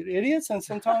complete idiots, and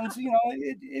sometimes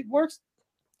it works.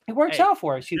 It works out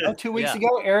for us, 2 weeks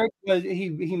ago, Eric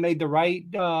he made the right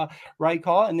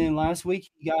call, and then last week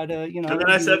he got And then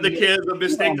I said the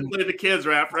mistake to play the kids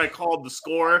right after I called the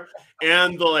score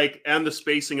and the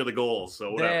spacing of the goals.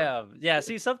 So whatever. Damn. Yeah.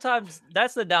 See, sometimes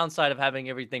that's the downside of having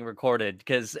everything recorded,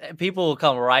 because people will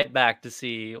come right back to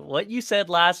see what you said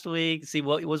last week, see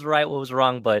what was right, what was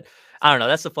wrong. But I don't know.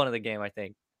 That's the fun of the game, I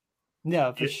think.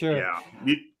 Yeah, for sure.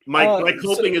 Yeah. My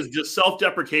coping is just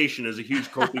self-deprecation is a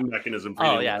huge coping mechanism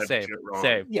for you.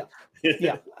 Same.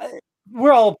 Yeah.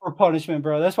 We're all for punishment,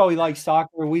 bro. That's why we like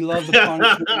soccer. We love the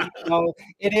punishment.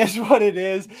 It is what it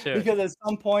is. Sure. Because at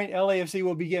some point, LAFC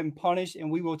will be getting punished,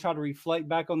 and we will try to reflect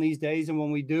back on these days. And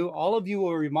when we do, all of you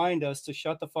will remind us to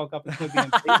shut the fuck up and quit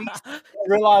being babies and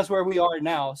realize where we are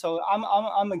now. So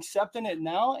I'm accepting it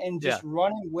now and just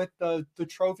running with the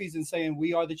trophies and saying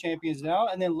we are the champions now.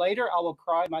 And then later I will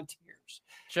cry my tears.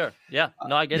 Sure. Yeah.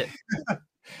 No, I get it.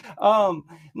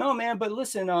 No, man, but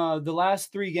listen, the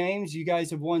last 3 games, you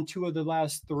guys have won 2 of the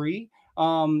last 3.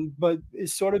 But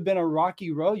it's sort of been a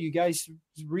rocky road. You guys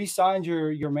re-signed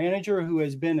your manager, who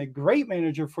has been a great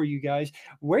manager for you guys.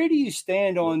 Where do you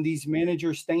stand on these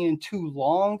managers staying too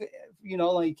long?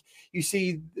 Like you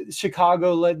see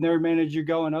Chicago letting their manager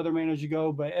go and other managers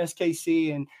go, but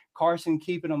SKC and Carson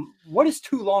keeping them. What is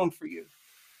too long for you?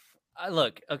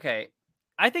 Look, okay.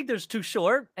 I think there's too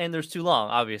short and there's too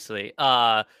long, obviously.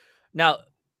 Now,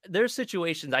 there's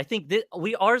situations. I think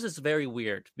ours is very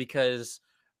weird, because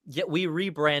we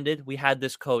rebranded. We had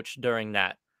this coach during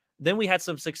that. Then we had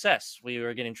some success. We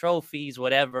were getting trophies,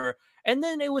 whatever. And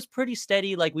then it was pretty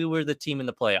steady, like we were the team in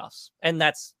the playoffs. And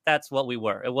that's what we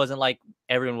were. It wasn't like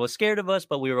everyone was scared of us,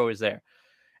 but we were always there.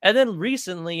 And then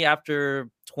recently,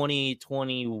 after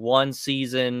 2021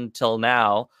 season till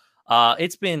now,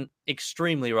 it's been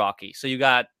extremely rocky. So you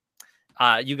got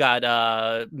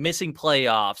missing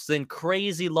playoffs, then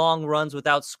crazy long runs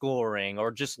without scoring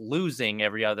or just losing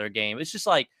every other game. It's just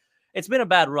like, it's been a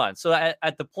bad run. So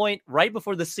at the point right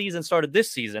before the season started,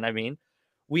 this season, I mean,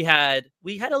 we had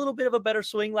a little bit of a better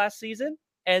swing last season,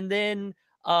 and then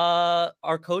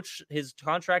our coach, his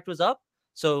contract was up.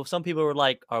 So some people were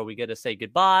like, are we going to say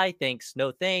goodbye? Thanks.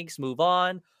 No thanks. Move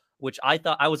on. Which I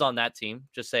thought I was on that team,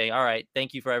 just saying, all right,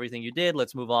 thank you for everything you did.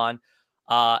 Let's move on.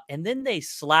 And then they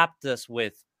slapped us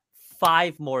with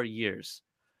 5 more years,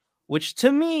 which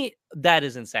to me, that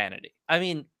is insanity. I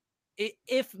mean,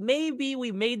 if maybe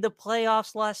we made the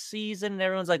playoffs last season and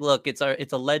everyone's like, look, it's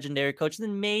a legendary coach,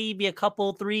 then maybe a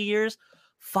couple, 3 years.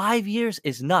 5 years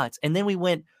is nuts. And then we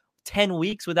went 10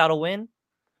 weeks without a win.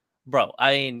 Bro,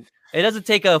 I mean, it doesn't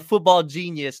take a football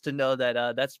genius to know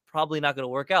that that's probably not going to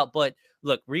work out. But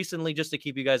look, recently, just to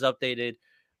keep you guys updated,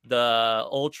 the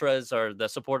ultras or the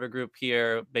supporter group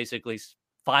here basically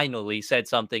finally said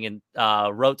something and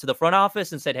wrote to the front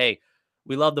office and said, hey,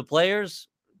 we love the players,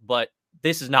 but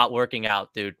this is not working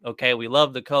out, dude. Okay, we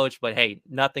love the coach, but hey,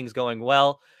 nothing's going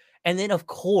well. And then, of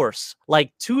course,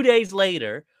 like 2 days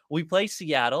later, we play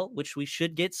Seattle, which we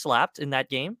should get slapped in that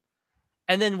game.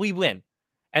 And then we win.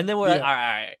 And then we're like, all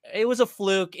right, it was a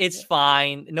fluke. It's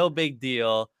fine. No big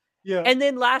deal. Yeah. And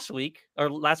then last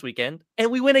weekend,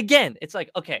 and we win again. It's like,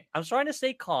 okay, I'm trying to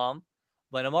stay calm,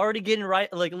 but I'm already getting like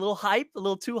a little hype, a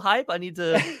little too hype. I need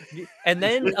to. And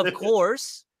then, of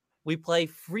course, we play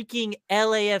freaking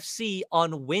LAFC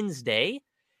on Wednesday.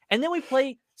 And then we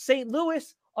play St.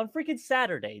 Louis on freaking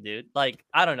Saturday, dude. Like,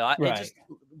 I don't know. Right.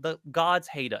 The gods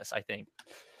hate us, I think.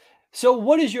 So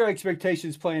what is your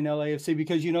expectations playing LAFC?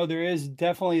 Because, there is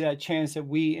definitely that chance that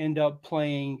we end up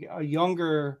playing a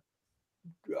younger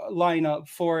lineup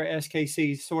for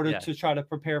SKC sort of to try to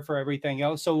prepare for everything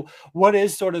else. So what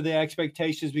is sort of the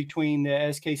expectations between the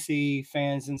SKC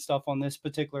fans and stuff on this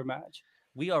particular match?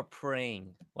 We are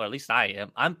praying, or at least I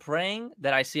am. I'm praying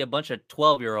that I see a bunch of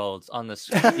 12-year-olds on the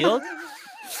field.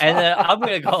 And then I'm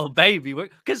going to go, baby.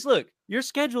 Because look, your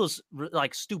schedule's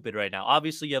like stupid right now.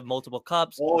 Obviously, you have multiple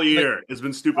cups. All year. It's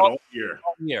been stupid all year.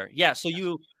 All year. Yeah. So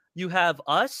you have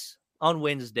us on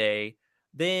Wednesday.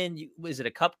 Then is it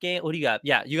a cup game? What do you got?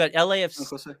 Yeah, you got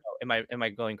LAFC. Am I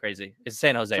going crazy? It's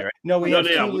San Jose, right? No, we have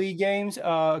 2 league games,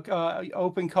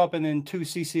 Open Cup, and then 2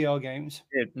 CCL games.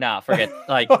 Dude, nah, forget.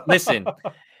 Like, listen.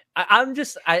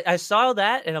 I saw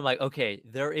that and I'm like, okay,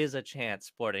 there is a chance,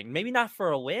 Sporting. Maybe not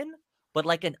for a win, but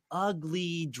like an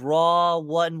ugly draw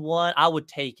 1-1, I would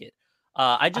take it.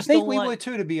 I think we would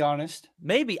too, to be honest.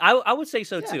 Maybe I would say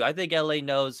so too. I think LA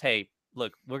knows, hey,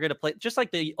 look, we're gonna play just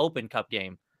like the Open Cup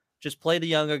game. Just play the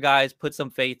younger guys, put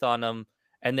some faith on them,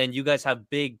 and then you guys have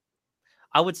big,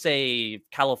 I would say,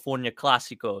 California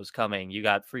Clásicos coming. You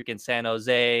got freaking San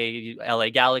Jose, LA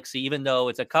Galaxy, even though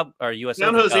it's a cup or US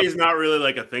San Jose is not really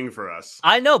like a thing for us.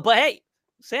 I know, but hey,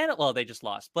 they just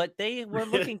lost, but they were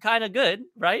looking kind of good,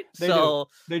 right? They do.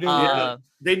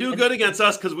 They do good against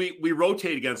us because we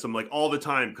rotate against them like all the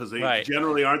time because they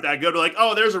generally aren't that good. We're like,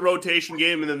 oh, there's a rotation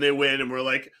game, and then they win, and we're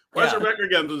like, why is the record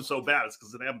against them so bad? It's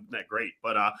because they haven't been that great.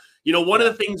 But one of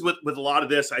the things with a lot of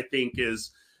this, I think,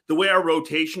 is the way our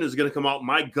rotation is going to come out.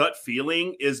 My gut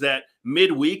feeling is that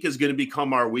midweek is going to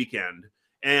become our weekend,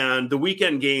 and the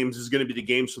weekend games is going to be the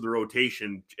games for the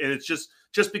rotation, and it's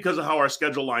just because of how our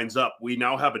schedule lines up. We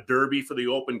now have a derby for the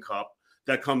Open Cup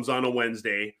that comes on a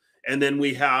Wednesday. And then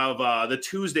we have the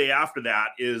Tuesday after that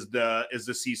is the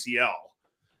CCL.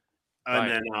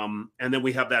 And then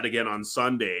we have that again on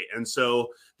Sunday. And so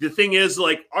the thing is,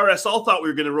 like, RSL thought we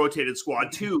were going to rotated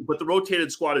squad too, but the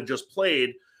rotated squad had just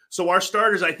played. So our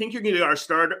starters, I think you're going to get our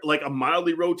starter like a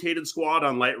mildly rotated squad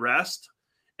on light rest.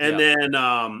 And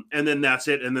then that's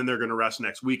it. And then they're going to rest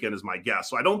next weekend is my guess.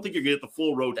 So I don't think you're going to get the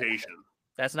full rotation.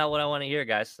 That's not what I want to hear,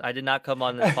 guys. I did not come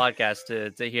on this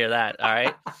podcast to hear that. All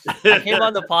right. I came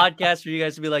on the podcast for you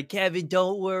guys to be like, Kevin,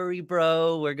 don't worry,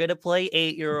 bro. We're going to play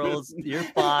 8-year-olds. You're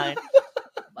fine.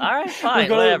 All right,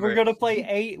 fine. We're gonna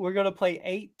play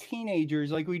 8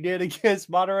 teenagers like we did against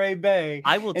Monterey Bay.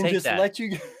 I will take that. Let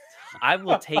you I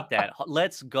will take that.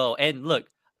 Let's go. And look,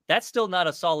 that's still not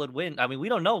a solid win. I mean, we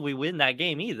don't know if we win that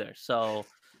game either. So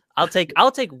I'll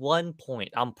take 1 point.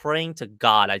 I'm praying to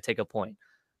God I take a point.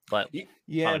 But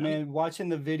yeah, man, watching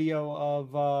the video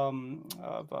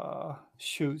of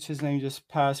shoots, his name just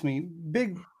passed me.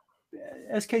 Big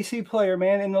SKC player,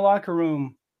 man, in the locker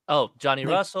room. Oh, Johnny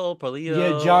Russell, Polio.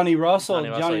 Yeah, Johnny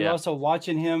Russell.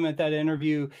 Watching him at that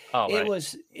interview,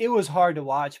 it was hard to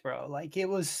watch, bro. Like, it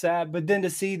was sad, but then to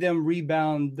see them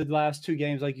rebound the last 2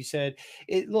 games, like you said,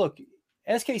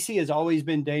 SKC has always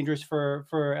been dangerous for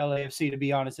LAFC, to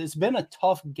be honest. It's been a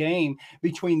tough game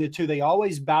between the two. They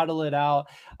always battle it out.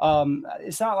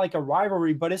 It's not like a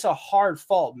rivalry, but it's a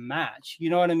hard-fought match.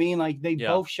 You know what I mean? Like, they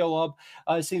both show up.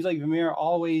 It seems like Vermeer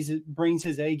always brings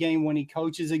his A game when he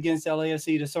coaches against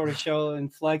LAFC to sort of show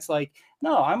and flex like,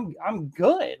 no, I'm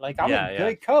good. Like I'm a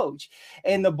good coach,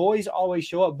 and the boys always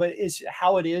show up. But it's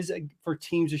how it is for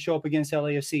teams to show up against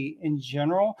LAFC in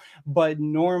general. But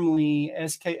normally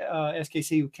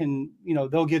SKC can,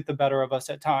 they'll get the better of us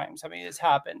at times. I mean, it's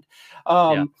happened.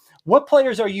 What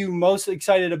players are you most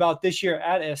excited about this year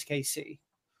at SKC,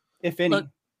 if any?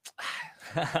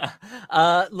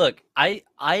 Look,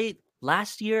 I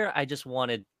last year I just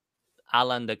wanted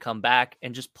Alan to come back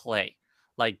and just play.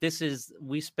 Like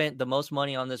we spent the most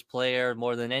money on this player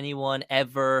more than anyone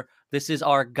ever. This is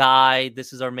our guy.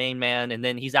 This is our main man. And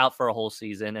then he's out for a whole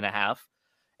season and a half.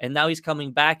 And now he's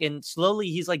coming back and slowly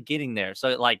he's like getting there.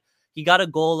 So like he got a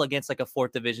goal against like a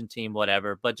 4th division team,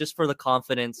 whatever. But just for the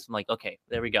confidence, I'm like, okay,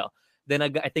 there we go. Then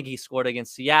I think he scored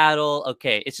against Seattle.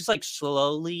 Okay. It's just like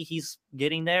slowly he's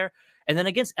getting there. And then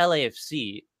against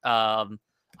LAFC,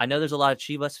 I know there's a lot of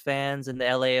Chivas fans in the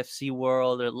LAFC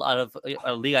world. There are a lot of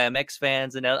Liga MX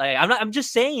fans in LA. I'm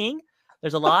just saying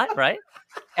there's a lot, right?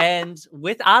 And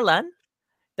with Alan,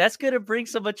 that's going to bring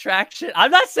some attraction. I'm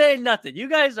not saying nothing. You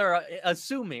guys are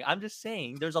assuming. I'm just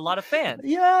saying there's a lot of fans.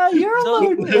 Yeah, you're a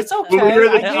little. It's okay.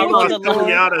 I love the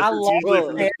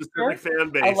fan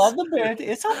base. I love the band.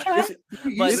 It's okay.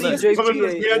 Coming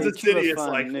from Kansas City, it's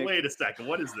like, Nick. Wait a second,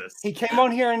 what is this? He came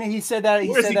on here and he said that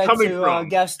to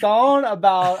Gaston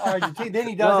about Argentina. Then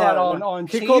he does that on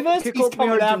Chivas. He's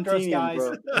coming after us, guys.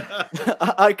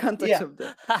 I can't accept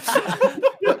that.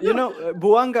 But,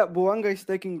 Buanga is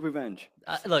taking revenge.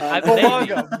 Look,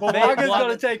 Buanga's going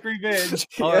to take revenge.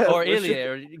 Or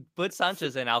Ilya, or put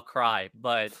Sanchez in, I'll cry.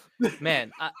 But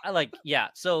man, I like,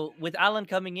 so with Alan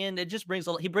coming in, it just brings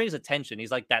attention.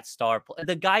 He's like that star.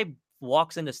 The guy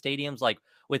walks into stadiums like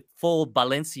with full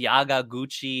Balenciaga,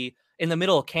 Gucci in the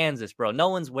middle of Kansas, bro. No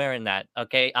one's wearing that.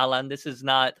 Okay, Alan, this is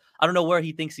not, I don't know where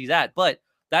he thinks he's at, but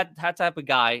that type of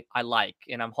guy I like.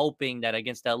 And I'm hoping that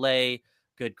against LA,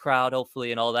 good crowd,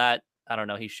 hopefully, and all that. I don't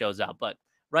know, he shows out, but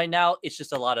right now, it's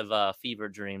just a lot of fever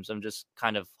dreams. I'm just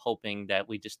kind of hoping that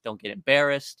we just don't get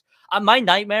embarrassed. My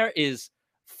nightmare is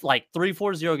like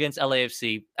 3-4-0 against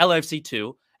LAFC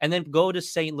 2, and then go to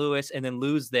St. Louis and then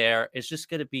lose there. It's just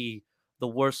going to be the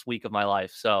worst week of my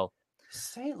life. So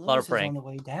St. Louis is on the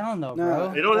way down, though,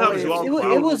 bro. They don't have as well.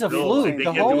 It was a fluke. They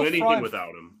can't do anything without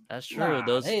him. That's true.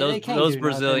 Those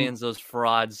Brazilians, those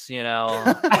frauds, you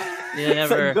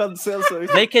never.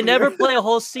 They can never play a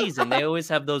whole season. They always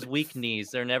have those weak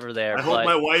knees. They're never there. I hope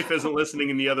my wife isn't listening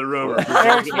in the other room.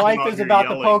 Eric's wife is about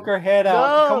to poke her head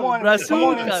out. Come on,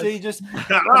 and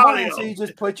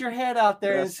just put your head out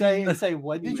there and say,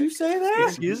 what did you say there?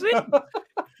 Excuse me?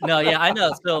 No, I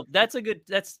know. So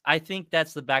I think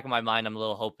that's the back of my mind. I'm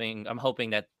hoping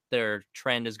that their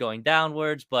trend is going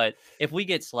downwards, but if we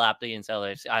get slapped against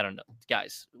LAFC, I don't know,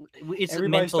 guys. It's everybody's a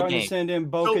mental starting game. To send in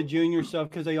Boca Junior stuff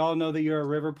because they all know that you're a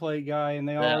River Plate guy, and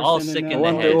they all sick in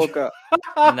the head.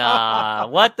 Nah,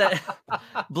 what the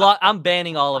block? I'm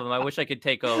banning all of them. I wish I could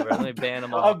take over. Let me ban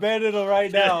them all. I'm banning them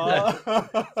right now.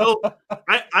 So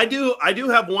I do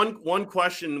have one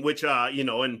question, which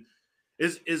and.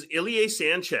 Is Ilya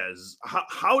Sanchez?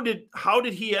 How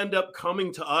did he end up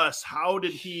coming to us? How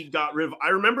did he got rid of? I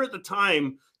remember at the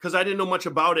time because I didn't know much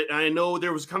about it, and I know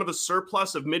there was kind of a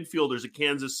surplus of midfielders at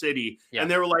Kansas City, and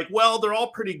they were like, well, they're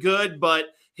all pretty good, but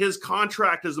his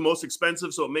contract is the most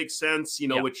expensive, so it makes sense,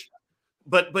 Which,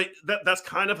 but that's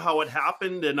kind of how it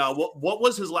happened. And what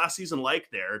was his last season like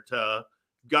there to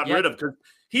got rid of? Because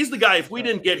he's the guy. If we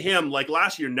didn't get him, like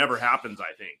last year, never happens.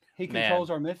 I think he controls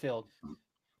our midfield.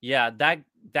 Yeah,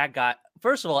 that guy.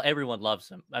 First of all, everyone loves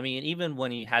him. I mean, even when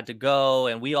he had to go,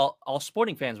 and we all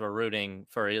Sporting fans were rooting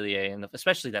for Ilya, and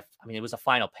especially that. I mean, it was a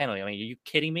final penalty. I mean, are you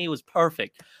kidding me? It was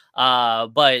perfect.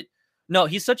 But no,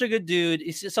 he's such a good dude.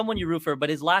 He's someone you root for.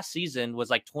 But his last season was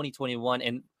like 2021,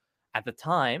 and at the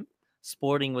time,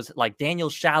 Sporting was like Daniel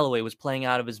Shalaway was playing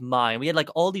out of his mind. We had like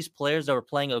all these players that were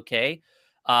playing okay.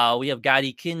 We have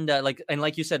Gadi Kinda,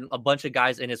 like you said, a bunch of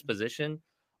guys in his position.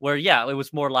 Where, it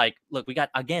was more like, look, we got,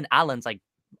 again, Alan's like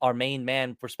our main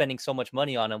man. We're spending so much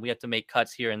money on him. We have to make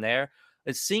cuts here and there.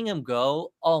 But seeing him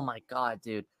go, oh, my God,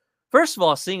 dude. First of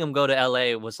all, seeing him go to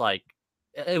L.A. was like,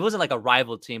 it wasn't like a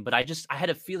rival team, but I had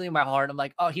a feeling in my heart. I'm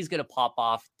like, oh, he's going to pop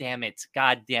off. Damn it.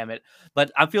 God damn it.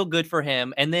 But I feel good for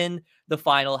him. And then the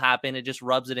final happened. It just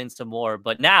rubs it in some more.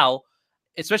 But now,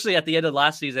 especially at the end of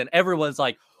last season, everyone's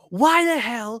like, why the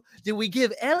hell did we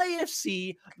give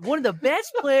LAFC one of the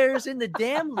best players in the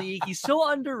damn league? He's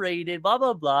so underrated, blah,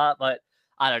 blah, blah. But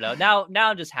I don't know. Now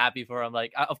I'm just happy for him.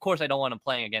 Like, of course, I don't want him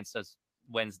playing against us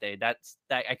Wednesday.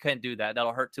 I couldn't do that.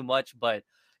 That'll hurt too much. But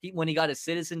when he got his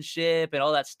citizenship and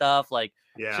all that stuff, like,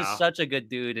 just such a good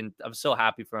dude. And I'm so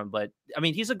happy for him. But, I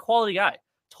mean, he's a quality guy.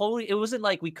 Totally. It wasn't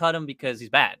like we cut him because he's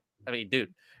bad. I mean,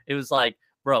 dude, it was like,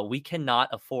 bro, we cannot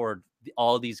afford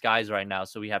all these guys right now,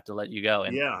 so we have to let you go.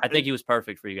 And I think he was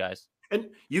perfect for you guys. And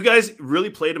you guys really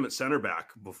played him at center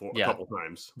back before a couple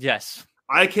times. Yes.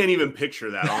 I can't even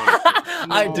picture that,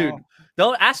 honestly. Dude,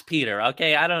 don't ask Peter,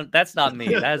 okay? That's not me.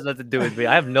 That has nothing to do with me.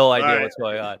 I have no idea what's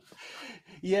going on.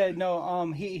 Yeah,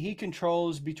 no, he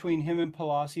controls between him and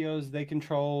Palacios. They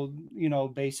control,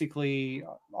 basically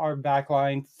our back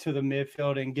line to the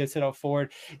midfield and gets it up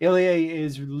forward. Ilie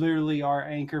is literally our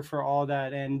anchor for all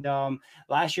that. And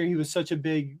last year he was such a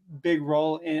big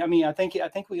role. And I mean, I think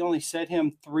we only set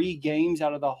him 3 games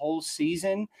out of the whole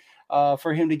season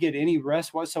for him to get any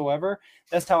rest whatsoever.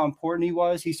 That's how important he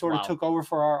was. He sort of took over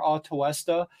for our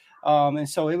Altuesta. And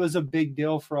so it was a big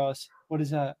deal for us. What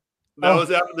is that? That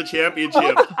was after the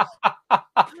championship.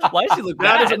 Why does he look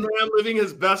bad? That is a man living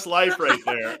his best life right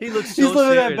there. He looks He's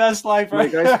living that best life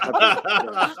right now.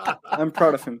 I'm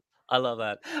proud of him. I love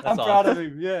that. I'm proud of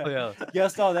him. Yeah.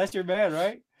 Gaston, that's your man,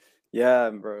 right? Yeah,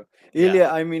 bro. Ilie,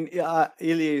 I mean,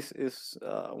 Ilie is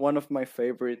one of my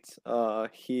favorites.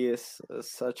 He is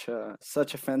such a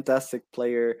fantastic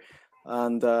player.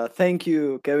 And thank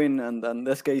you, Kevin and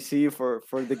SKC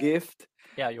for the gift.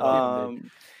 Yeah, you're welcome.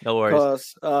 No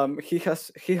worries.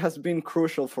 Because he has been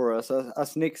crucial for us.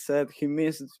 As Nick said, he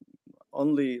missed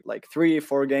only like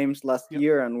 3-4 games last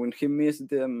year, and when he missed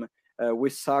them, we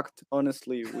sucked.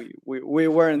 Honestly, we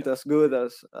weren't as good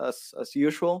as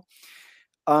usual.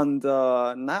 And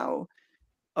now,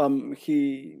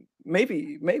 he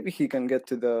maybe he can get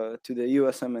to the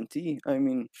USMNT. I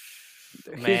mean,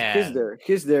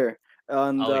 he's there,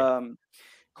 and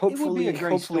hopefully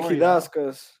he does,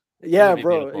 because. Yeah,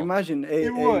 bro. Beautiful. Imagine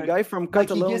a guy from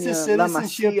Catalonia, he gets his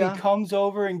citizenship. He comes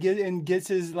over and gets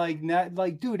his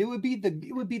dude. It would be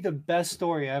the best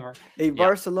story ever. A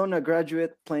Barcelona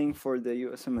graduate playing for the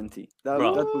USMNT. That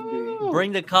would be.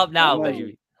 Bring the cup now,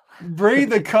 baby. Bring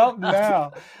the cup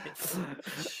now.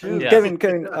 Kevin.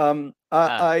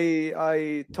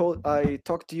 I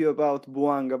talked to you about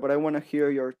Buanga, but I want to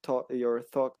hear your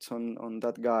thoughts on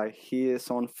that guy. He is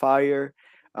on fire.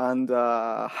 And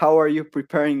how are you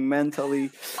preparing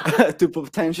mentally to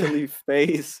potentially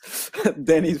face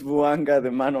Dennis Buanga,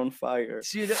 the man on fire?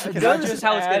 This is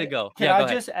how it's going to go. Can I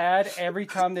just add, every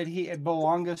time that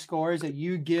Buanga scores, that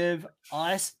you give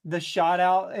us the shout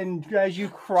out, and as you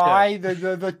cry,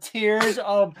 the tears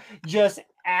of just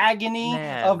agony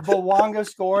of Buanga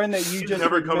scoring, that you just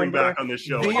never coming back on this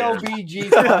show. BOBG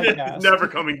podcast. Never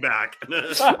coming back.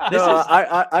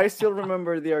 I still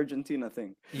remember the Argentina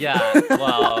thing. Yeah.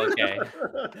 Well, okay.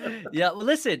 Yeah.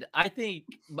 Listen, I think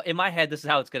in my head, this is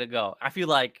how it's gonna go. I feel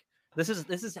like this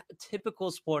is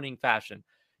typical Sporting fashion.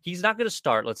 He's not gonna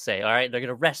start. Let's say, all right, they're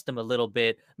gonna rest him a little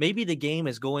bit. Maybe the game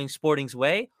is going Sporting's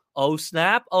way. Oh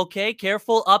snap! Okay,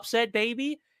 careful, upset,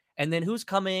 baby. And then who's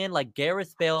coming in like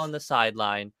Gareth Bale on the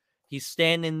sideline? He's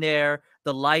standing there.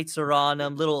 The lights are on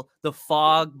him. The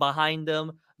fog behind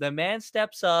him. The man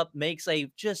steps up, makes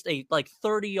a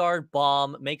 30-yard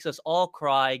bomb, makes us all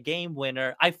cry. Game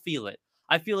winner. I feel it.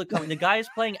 I feel it coming. The guy is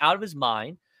playing out of his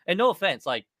mind. And no offense,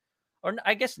 or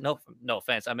I guess no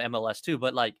offense. I'm MLS too,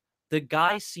 but the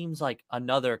guy seems like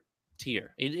another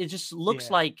tier. It just looks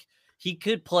like he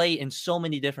could play in so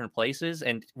many different places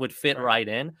and would fit right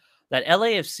in. That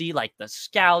LAFC, the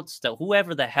scouts,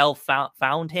 whoever the hell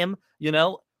found him,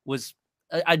 was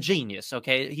a genius.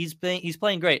 Okay, he's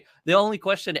playing great. The only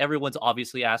question everyone's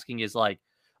obviously asking is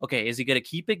okay, is he going to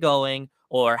keep it going,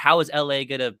 or how is LA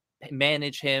going to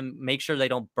manage him, make sure they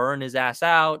don't burn his ass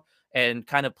out, and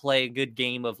kind of play a good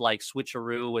game of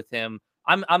switcheroo with him?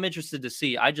 I'm interested to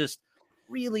see. I just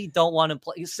really don't want him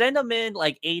play. Send him in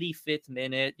 85th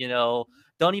minute.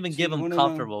 Don't even give him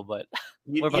comfortable. But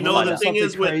the thing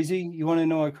is crazy. You want to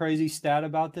know a crazy stat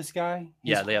about this guy?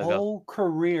 His whole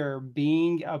career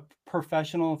being a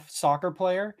professional soccer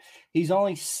player, he's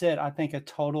only sit, I think, a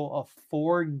total of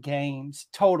 4 games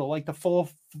total, the full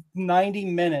 90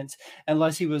 minutes,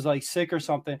 unless he was sick or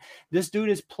something. This dude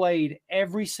has played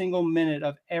every single minute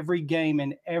of every game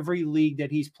in every league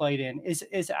that he's played in.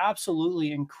 It's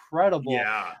absolutely incredible.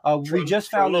 We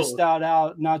just found this stat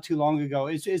out not too long ago.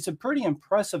 It's a pretty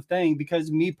impressive thing,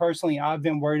 because me personally, I've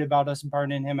been worried about us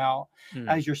burning him out,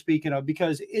 as you're speaking of,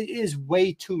 because it is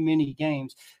way too many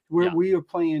games. We are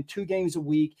playing 2 games a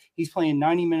week. He's playing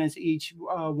 90 minutes each.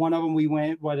 One of them we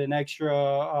went an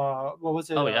extra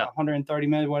 130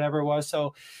 minutes, whatever it was.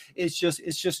 So it's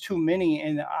just too many.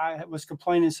 And I was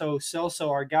complaining. So Celso,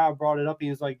 our guy, brought it up. He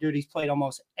was like, dude, he's played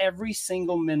almost every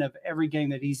single minute of every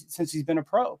game since he's been a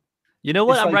pro. You know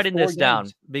what? I'm writing this down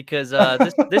because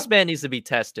this man needs to be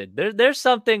tested. There's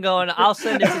something going. I'll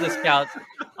send it to the scouts.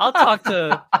 I'll talk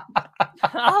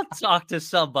to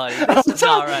somebody. This is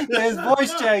not right. His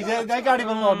voice changed. They got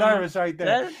even a little nervous right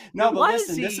there. No, but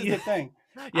listen, this is the thing.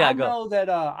 Yeah, I know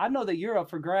that you're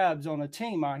up for grabs on a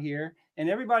team out here, and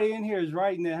everybody in here is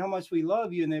writing that how much we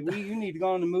love you, and that you need to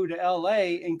go on the move to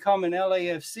LA and come an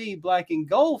LAFC black and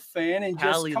gold fan and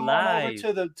just come on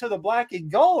over to the black and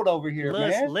gold over here,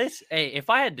 man. Listen, hey, if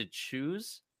I had to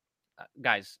choose,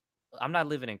 guys, I'm not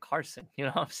living in Carson. You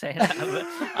know what I'm saying?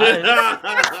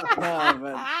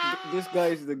 Man, this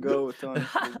guy's the GOAT.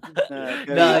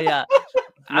 No, yeah.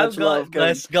 Let's go.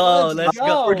 Let's go.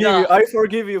 I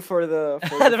forgive you for the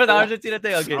Argentina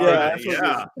thing. Okay.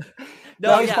 Yeah.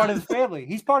 No, he's part of the family.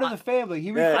 He's part of the family.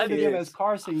 He referred to him as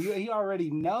Carson. He already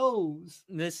knows.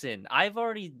 Listen, I've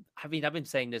been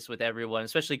saying this with everyone,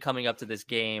 especially coming up to this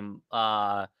game.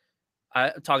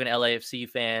 Talking to LAFC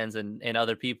fans and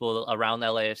other people around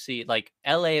LAFC, like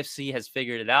LAFC has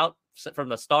figured it out from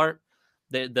the start.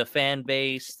 The fan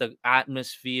base, the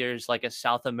atmosphere is like a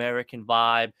South American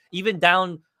vibe. Even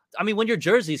down, I mean, when your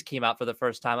jerseys came out for the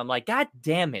first time, I'm like, God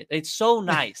damn it, it's so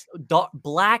nice,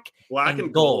 black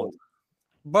and gold,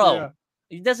 bro. Yeah.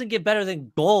 It doesn't get better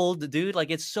than gold, dude.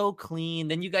 Like it's so clean.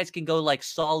 Then you guys can go like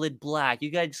solid black. You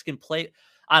guys can play.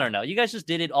 I don't know. You guys just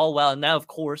did it all well, and now of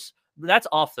course. That's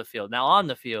off the field. Now on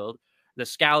the field, the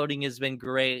scouting has been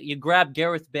great. You grab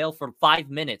Gareth Bale for 5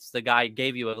 minutes. The guy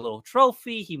gave you a little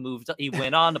trophy. He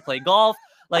went on to play golf.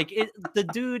 Like the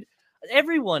dude,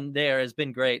 everyone there has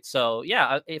been great. So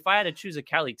yeah, if I had to choose a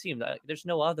Cali team, there's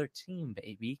no other team,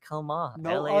 baby. Come on,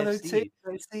 no LAFC. Other team.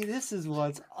 See, this is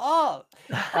what's up.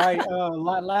 All right,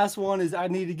 last one is I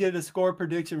need to get a score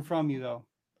prediction from you though.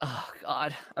 Oh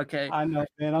God. Okay. I know,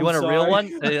 man. You want a real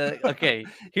one? Okay.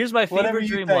 Here's my fever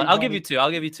dream one. I'll give you two. All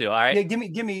right. Yeah.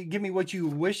 Give me what you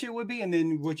wish it would be, and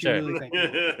then what you really think.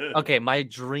 Okay. My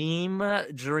fever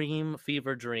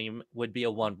dream would be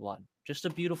a 1-1. Just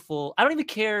a beautiful. I don't even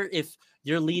care if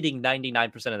you're leading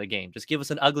 99% of the game. Just give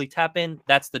us an ugly tap in.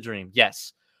 That's the dream.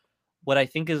 Yes. What I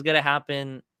think is gonna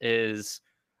happen is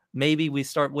maybe we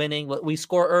start winning. We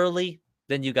score early,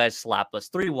 then you guys slap us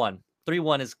 3-1.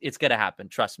 3-1 it's gonna happen.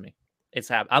 Trust me, it's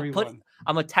happening.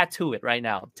 I'm gonna tattoo it right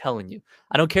now. I'm telling you.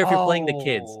 I don't care if you're playing the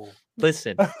kids.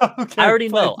 Listen, okay, I already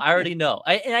know.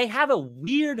 I have a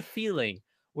weird feeling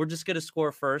we're just gonna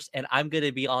score first, and I'm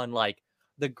gonna be on like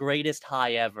the greatest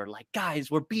high ever. Like,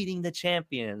 guys, we're beating the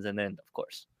champions, and then of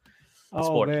course.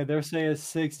 Man, they're saying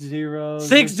 6-0,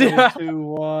 6-0,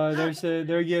 2-1. They're saying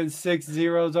they're getting 6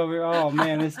 zeros over here. Oh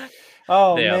man,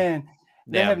 man.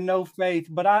 They have no faith,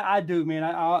 but I do, man.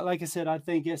 I like I said, I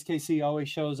think SKC always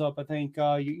shows up. I think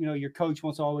your coach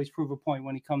wants to always prove a point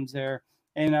when he comes there.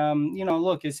 And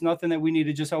look, it's nothing that we need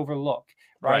to just overlook,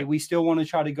 right? We still want to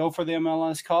try to go for the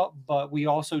MLS Cup, but we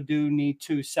also do need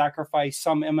to sacrifice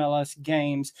some MLS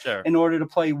games in order to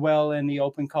play well in the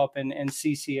Open Cup and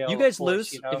CCL. You guys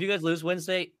lose. If you guys lose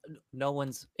Wednesday,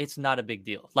 it's not a big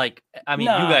deal. Like, I mean,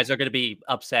 you guys are going to be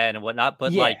upset and whatnot,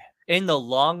 but like in the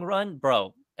long run,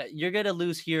 bro, you're going to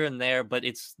lose here and there, but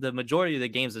it's the majority of the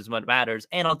games is what matters.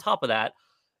 And on top of that,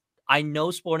 I know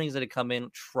Sporting's going to come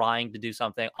in trying to do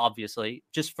something, obviously,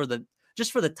 just for the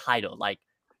title, like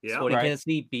Sporting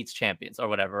Tennessee beats champions or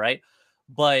whatever, right?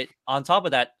 But on top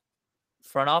of that,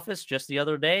 front office just the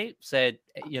other day said,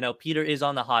 Peter is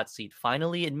on the hot seat,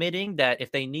 finally admitting that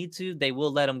if they need to, they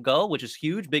will let him go, which is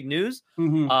huge, big news.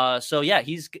 Mm-hmm. So yeah,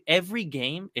 he's every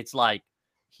game. It's like,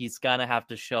 he's gonna have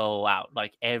to show out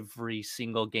like every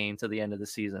single game to the end of the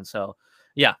season. So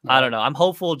yeah, I don't know. I'm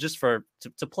hopeful just to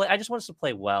play. I just want us to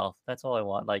play well. That's all I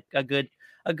want. Like a good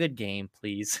game,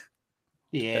 please.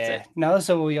 Yeah, no, that's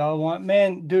what we all want,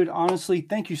 man. Dude, honestly,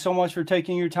 thank you so much for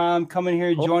taking your time, coming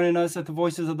here, joining us at the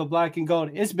Voices of the Black and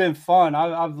Gold. It's been fun.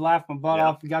 I've laughed my butt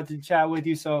off. We got to chat with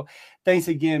you, so thanks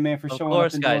again, man, for showing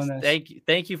up and doing this.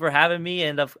 Thank you for having me,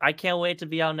 and I can't wait to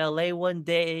be out in LA one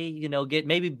day. Get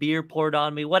maybe beer poured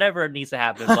on me, whatever needs to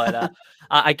happen. But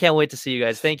I can't wait to see you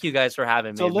guys. Thank you guys for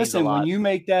having me. So listen, when you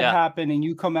make that happen and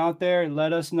you come out there,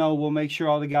 let us know. We'll make sure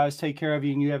all the guys take care of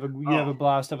you, and you have a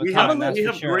blast of a time. We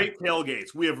have great tailgates.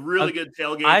 We have really good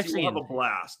tailgates. You'll have a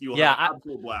blast. You will have an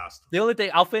absolute blast. The only thing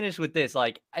I'll finish with this,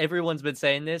 like everyone's been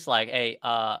saying this, like, hey,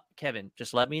 Kevin,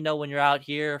 just let me know when you're out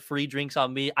here. Free drinks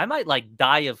on me. I might like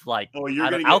die of like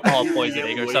alcohol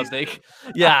poisoning or something.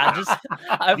 Yeah,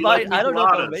 I don't know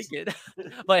if I'll make it.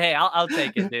 But hey, I'll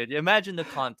take it, dude. Imagine the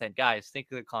content, guys. Think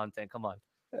of the content. Come on.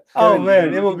 Oh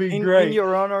man, it will be great. In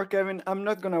your honor, Kevin, I'm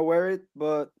not gonna wear it,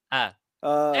 but hey,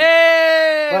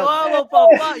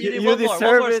 you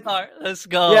deserve it. Let's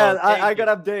go. Yeah, I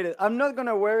got updated. I'm not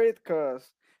gonna wear it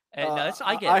because And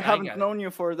I haven't known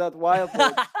you for that while.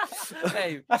 But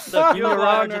hey, look, you are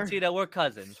Argentina. We're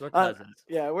cousins. We're cousins.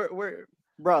 Yeah, we're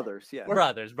brothers. Yeah,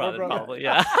 brothers, probably.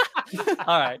 Yeah.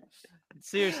 All right.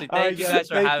 Seriously, thank you guys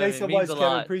for having me. Thanks so much,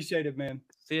 Kevin. Appreciate it, man.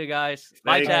 See you guys.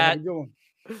 Bye, chat.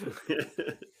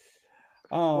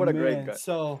 Oh, what a man. great guy.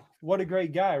 So what a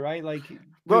great guy, right? Like,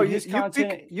 bro, his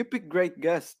content. You pick great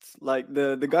guests. Like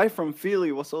the guy from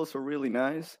Philly was also really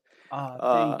nice.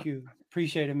 Thank you.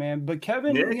 Appreciate it, man. But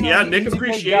Kevin, Nick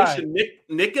appreciation.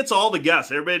 Nick gets all the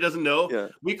guests. Everybody doesn't know. Yeah.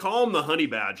 We call him the honey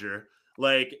badger.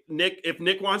 Like if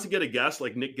Nick wants to get a guest,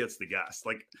 like Nick gets the guest.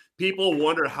 Like people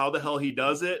wonder how the hell he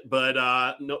does it, but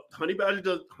no, honey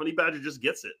badger just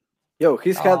gets it. Yo,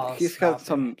 he's had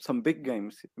some big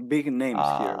names here,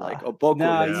 like Oboko.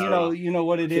 Nah, you know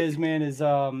what it is, man. Is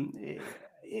everybody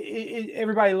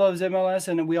loves MLS,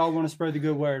 and we all want to spread the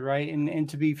good word, right? And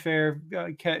to be fair,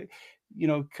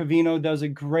 Cavino does a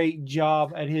great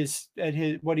job at his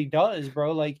what he does,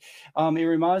 bro. Like, it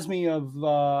reminds me of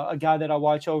a guy that I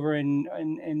watch over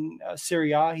in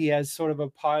Serie A. He has sort of a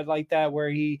pod like that where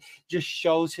he just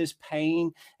shows his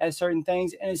pain at certain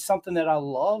things, and it's something that I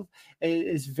love.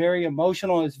 It's very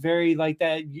emotional. It's very like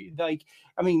that. Like,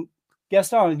 I mean,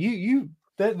 Gaston,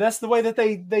 that's the way that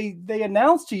they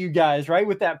announce to you guys, right?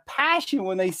 With that passion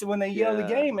when they yell the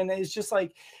game, and it's just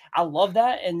like, I love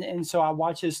that, and so I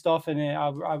watch his stuff, and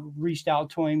I reached out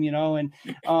to him, and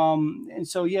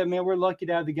so yeah, man, we're lucky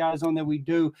to have the guys on that we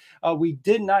do. We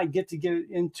did not get to get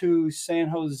into San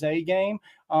Jose game.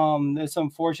 That's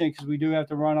unfortunate because we do have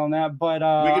to run on that, but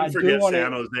we can forget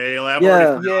San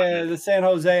Jose. The San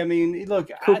Jose. I mean, look,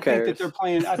 I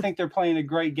think they're playing a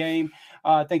great game.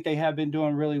 I think they have been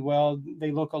doing really well.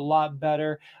 They look a lot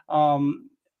better. I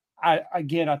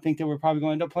think that we're probably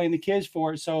going to end up playing the kids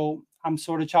for it. So I'm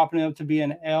sort of chopping it up to be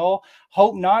an L.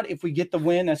 Hope not. If we get the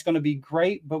win, that's going to be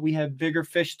great. But we have bigger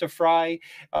fish to fry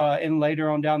and later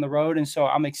on down the road. And so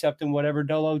I'm accepting whatever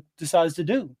Dolo decides to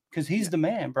do because he's the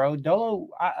man, bro. Dolo,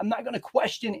 I'm not going to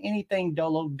question anything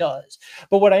Dolo does.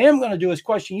 But what I am going to do is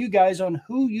question you guys on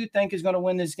who you think is going to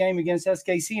win this game against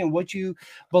SKC and what you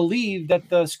believe that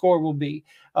the score will be.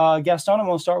 Gaston, I'm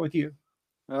going to start with you.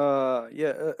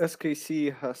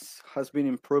 SKC has been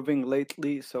improving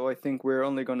lately, so I think we're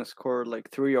only gonna score like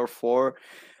 3 or 4.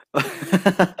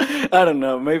 I don't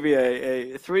know, maybe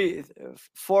a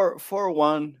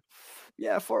 3-4-1.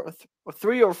 Yeah,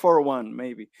 3 or 4-1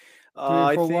 maybe.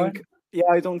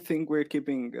 I don't think we're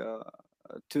keeping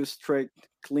 2 straight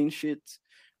clean sheets.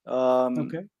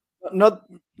 Okay. Not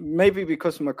maybe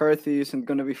because McCarthy isn't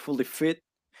gonna be fully fit,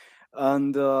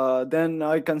 and then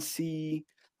I can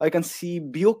see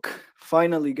Buke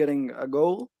finally getting a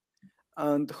goal,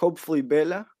 and hopefully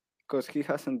Bela, because he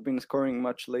hasn't been scoring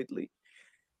much lately.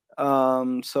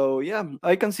 So yeah,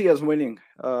 I can see us winning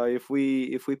if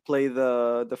we play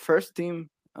the first team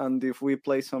and if we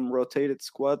play some rotated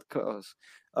squad, because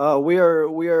we are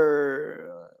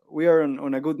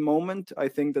on a good moment. I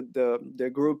think that the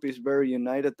group is very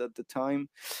united at the time,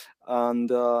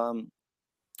 and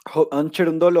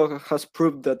Cherundolo has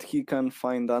proved that he can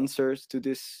find answers to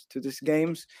these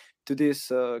games, to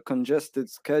these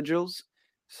congested schedules.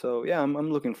 So yeah,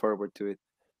 I'm looking forward to it.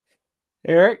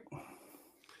 Eric,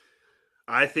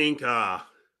 I think I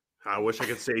wish I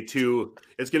could say 2.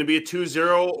 It's going to be a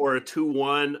 2-0 or a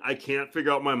 2-1. I can't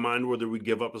figure out in my mind whether we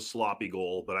give up a sloppy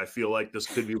goal, but I feel like this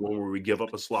could be one where we give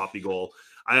up a sloppy goal.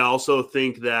 I also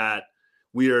think that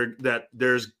I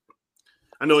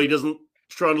know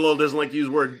Strundlo doesn't like to use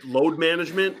the word load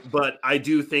management, but I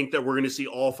do think that we're going to see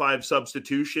all 5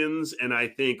 substitutions, and I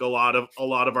think a lot of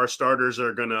our starters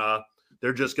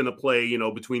they're just going to play,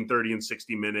 between 30 and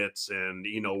 60 minutes, and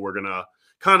we're going to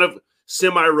kind of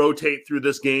semi-rotate through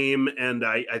this game, and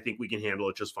I think we can handle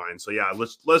it just fine. So yeah,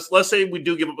 let's say we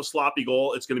do give up a sloppy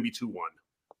goal, it's going to be 2-1.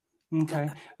 Okay.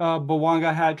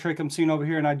 Bawanga hat trick I'm seeing over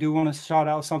here, and I do want to shout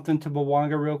out something to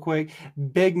Bawanga real quick.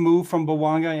 Big move from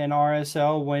Bawanga in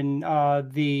RSL when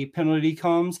the penalty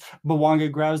comes.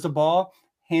 Bawanga grabs the ball,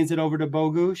 hands it over to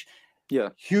Bogusz. Yeah.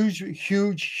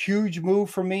 Huge move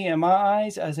for me in my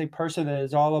eyes as a person that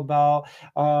is all about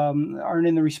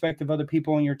earning the respect of other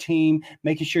people on your team,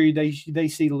 making sure they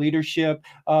see leadership,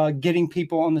 getting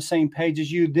people on the same page as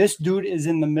you. This dude is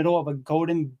in the middle of a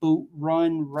golden boot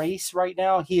run race right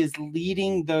now. He is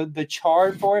leading the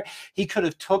charge for it. He could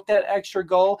have took that extra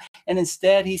goal, and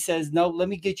instead he says, no, let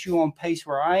me get you on pace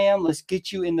where I am. Let's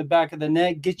get you in the back of the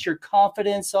net, get your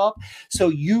confidence up so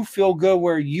you feel good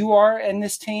where you are in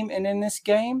this team and in this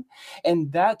game.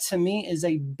 And that to me is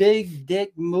a big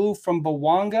dick move from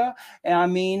Bawanga. And I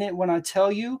mean it when I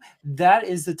tell you that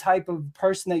is the type of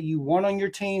person that you want on your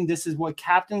team. This is what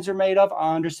captains are made of.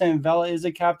 I understand Vela is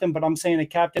a captain, but I'm saying a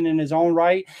captain in his own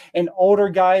right, an older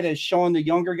guy that's showing the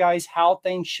younger guys how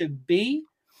things should be.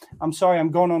 I'm sorry,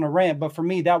 I'm going on a rant, but for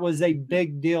me, that was a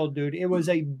big deal, dude. It was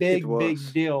a big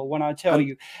deal when I tell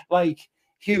you, like,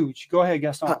 huge. Go ahead,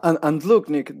 Gaston. And look,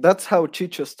 Nick, that's how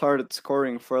Chicho started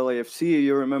scoring for LAFC.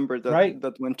 You remember that, right?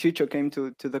 That when Chicho came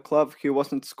to the club, he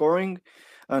wasn't scoring,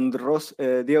 and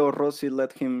Diego Rossi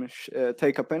let him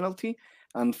take a penalty.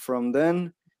 And from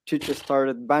then, Chicho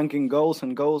started banking goals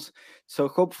and goals. So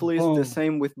hopefully it's the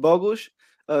same with Bogusz.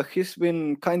 He's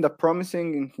been kind of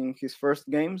promising in his first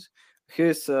games.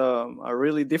 He's a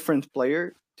really different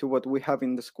player to what we have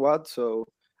in the squad. So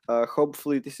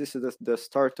hopefully this is the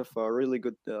start of a really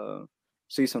good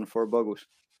season for Bogusz.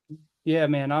 Yeah,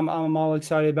 man, I'm all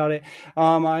excited about it.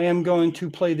 I am going to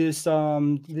play this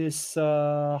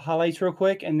highlights real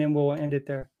quick, and then we'll end it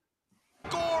there.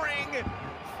 Scoring.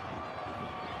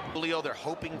 Leo, they're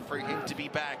hoping for him to be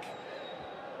back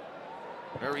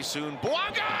very soon.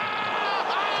 Bawanga!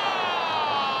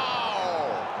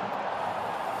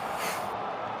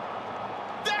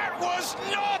 Was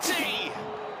naughty!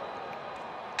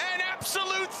 An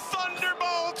absolute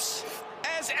thunderbolt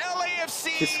as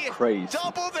LAFC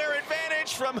double their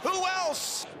advantage from who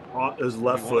else? His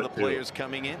left foot. One of the players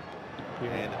coming in. Yeah.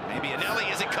 And maybe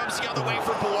Anelli as it comes the other way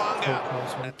for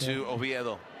Bawanga. To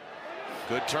Oviedo.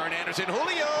 Good turn, Anderson.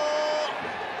 Julio!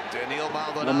 Daniel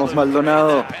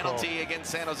Maldonado. Penalty against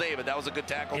San Jose, but that was a good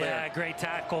tackle there. Yeah, great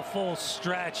tackle, full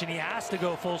stretch, and he has to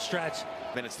go full stretch.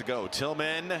 Minutes to go.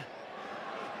 Tillman.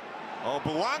 Oh,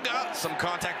 Bawanga, some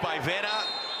contact by Vera,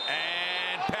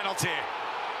 and penalty.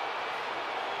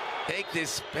 Take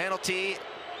this penalty.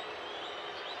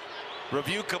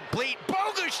 Review complete.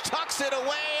 Bogusz tucks it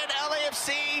away, and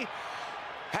LAFC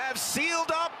have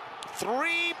sealed up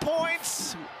 3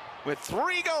 points with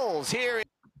 3 goals here.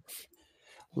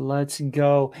 Let's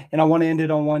go. And I want to end it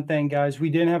on one thing, guys. We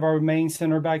didn't have our main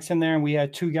center backs in there, and we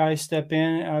had 2 guys step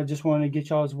in. I just wanted to get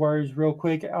y'all's words real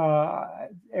quick.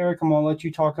 Eric, I'm going to let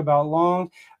you talk about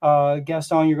Long.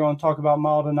 Gaston, you're going to talk about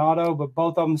Maldonado, but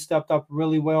both of them stepped up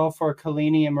really well for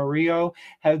Collini and Murillo.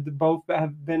 Both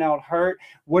have been out hurt.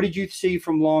 What did you see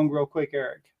from Long real quick,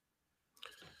 Eric?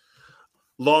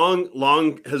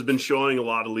 Long has been showing a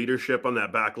lot of leadership on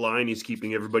that back line. He's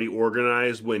keeping everybody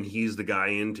organized when he's the guy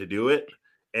in to do it.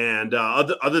 And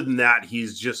other than that,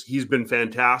 he's been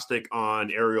fantastic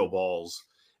on aerial balls.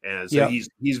 And so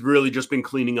he's really just been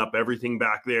cleaning up everything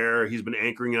back there. He's been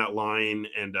anchoring that line.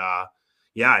 And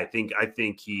I think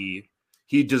he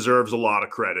deserves a lot of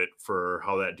credit for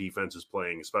how that defense is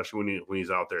playing, especially when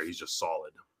he's out there. He's just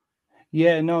solid.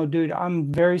 Yeah, no, dude,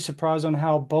 I'm very surprised on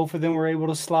how both of them were able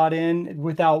to slot in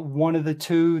without one of the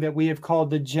 2 that we have called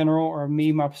the general, or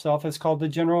me, myself, has called the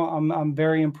general. I'm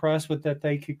very impressed with that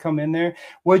they could come in there.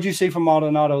 What did you see from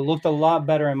Maldonado? Looked a lot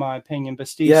better, in my opinion, but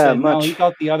Steve said no, he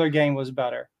thought the other game was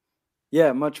better.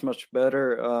 Yeah, much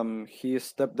better. He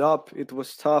stepped up. It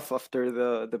was tough after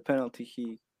the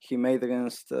penalty he made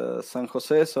against San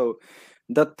Jose, so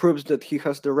that proves that he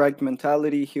has the right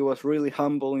mentality. He was really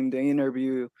humble in the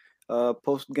interview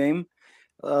post-game.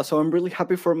 So I'm really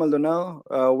happy for Maldonado.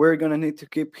 We're going to need to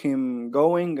keep him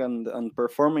going and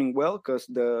performing well, because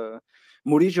the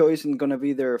Murillo isn't going to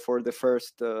be there for the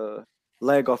first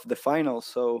leg of the final.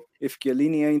 So if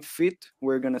Chiellini ain't fit,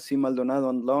 we're going to see Maldonado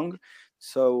and Long.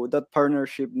 So that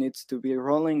partnership needs to be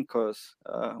rolling, because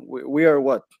we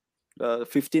are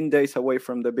 15 days away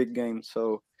from the big game.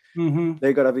 So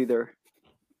they got to be there.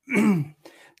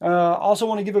 Also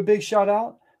want to give a big shout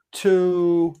out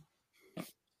to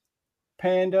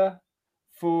Panda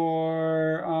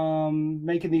for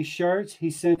making these shirts. He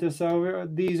sent us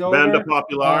these over. Banda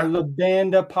Popular. La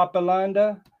Banda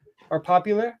Populanda, or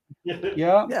Popular.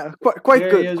 Yeah,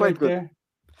 quite good. Quite good. There.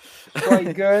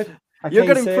 Quite good. You're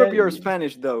going to improve your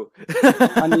Spanish, though.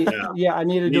 I need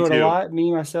to do it a lot,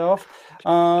 me, myself.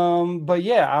 But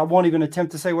yeah, I won't even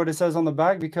attempt to say what it says on the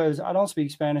back because I don't speak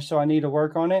Spanish, so I need to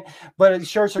work on it. But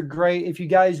shirts are great. If you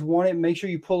guys want it, make sure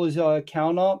you pull his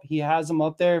account up. He has them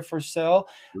up there for sale.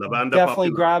 Definitely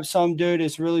grab some, dude.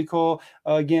 It's really cool.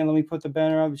 Again, let me put the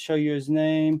banner up and show you his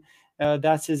name.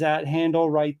 That's his @handle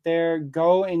right there.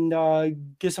 Go and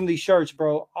get some of these shirts,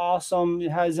 bro. Awesome. It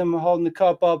has him holding the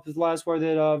cup up. His last word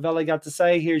that Vela got to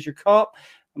say. Here's your cup.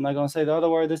 I'm not going to say the other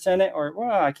word that's in it. Or,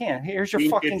 well, I can't. Here's your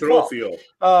fucking cup.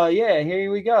 Yeah,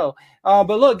 here we go.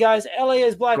 But look, guys, LA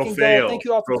is black and gold. Thank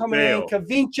you all for coming in.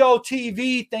 Cavincho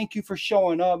TV, thank you for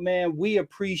showing up, man. We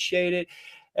appreciate it.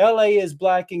 LA is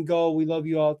black and gold. We love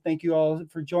you all. Thank you all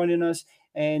for joining us,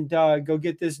 and go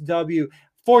get this W.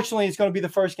 Fortunately, it's going to be the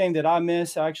first game that I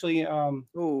miss. Actually,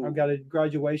 I've got a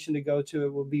graduation to go to.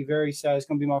 It will be very sad. It's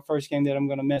going to be my first game that I'm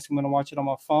going to miss. I'm going to watch it on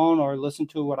my phone or listen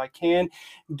to what I can.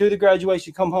 Do the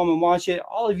graduation, come home and watch it.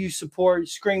 All of you support,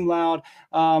 scream loud,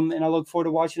 and I look forward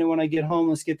to watching it when I get home.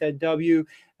 Let's get that W.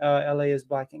 LA is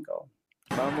black and gold.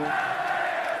 Vamos.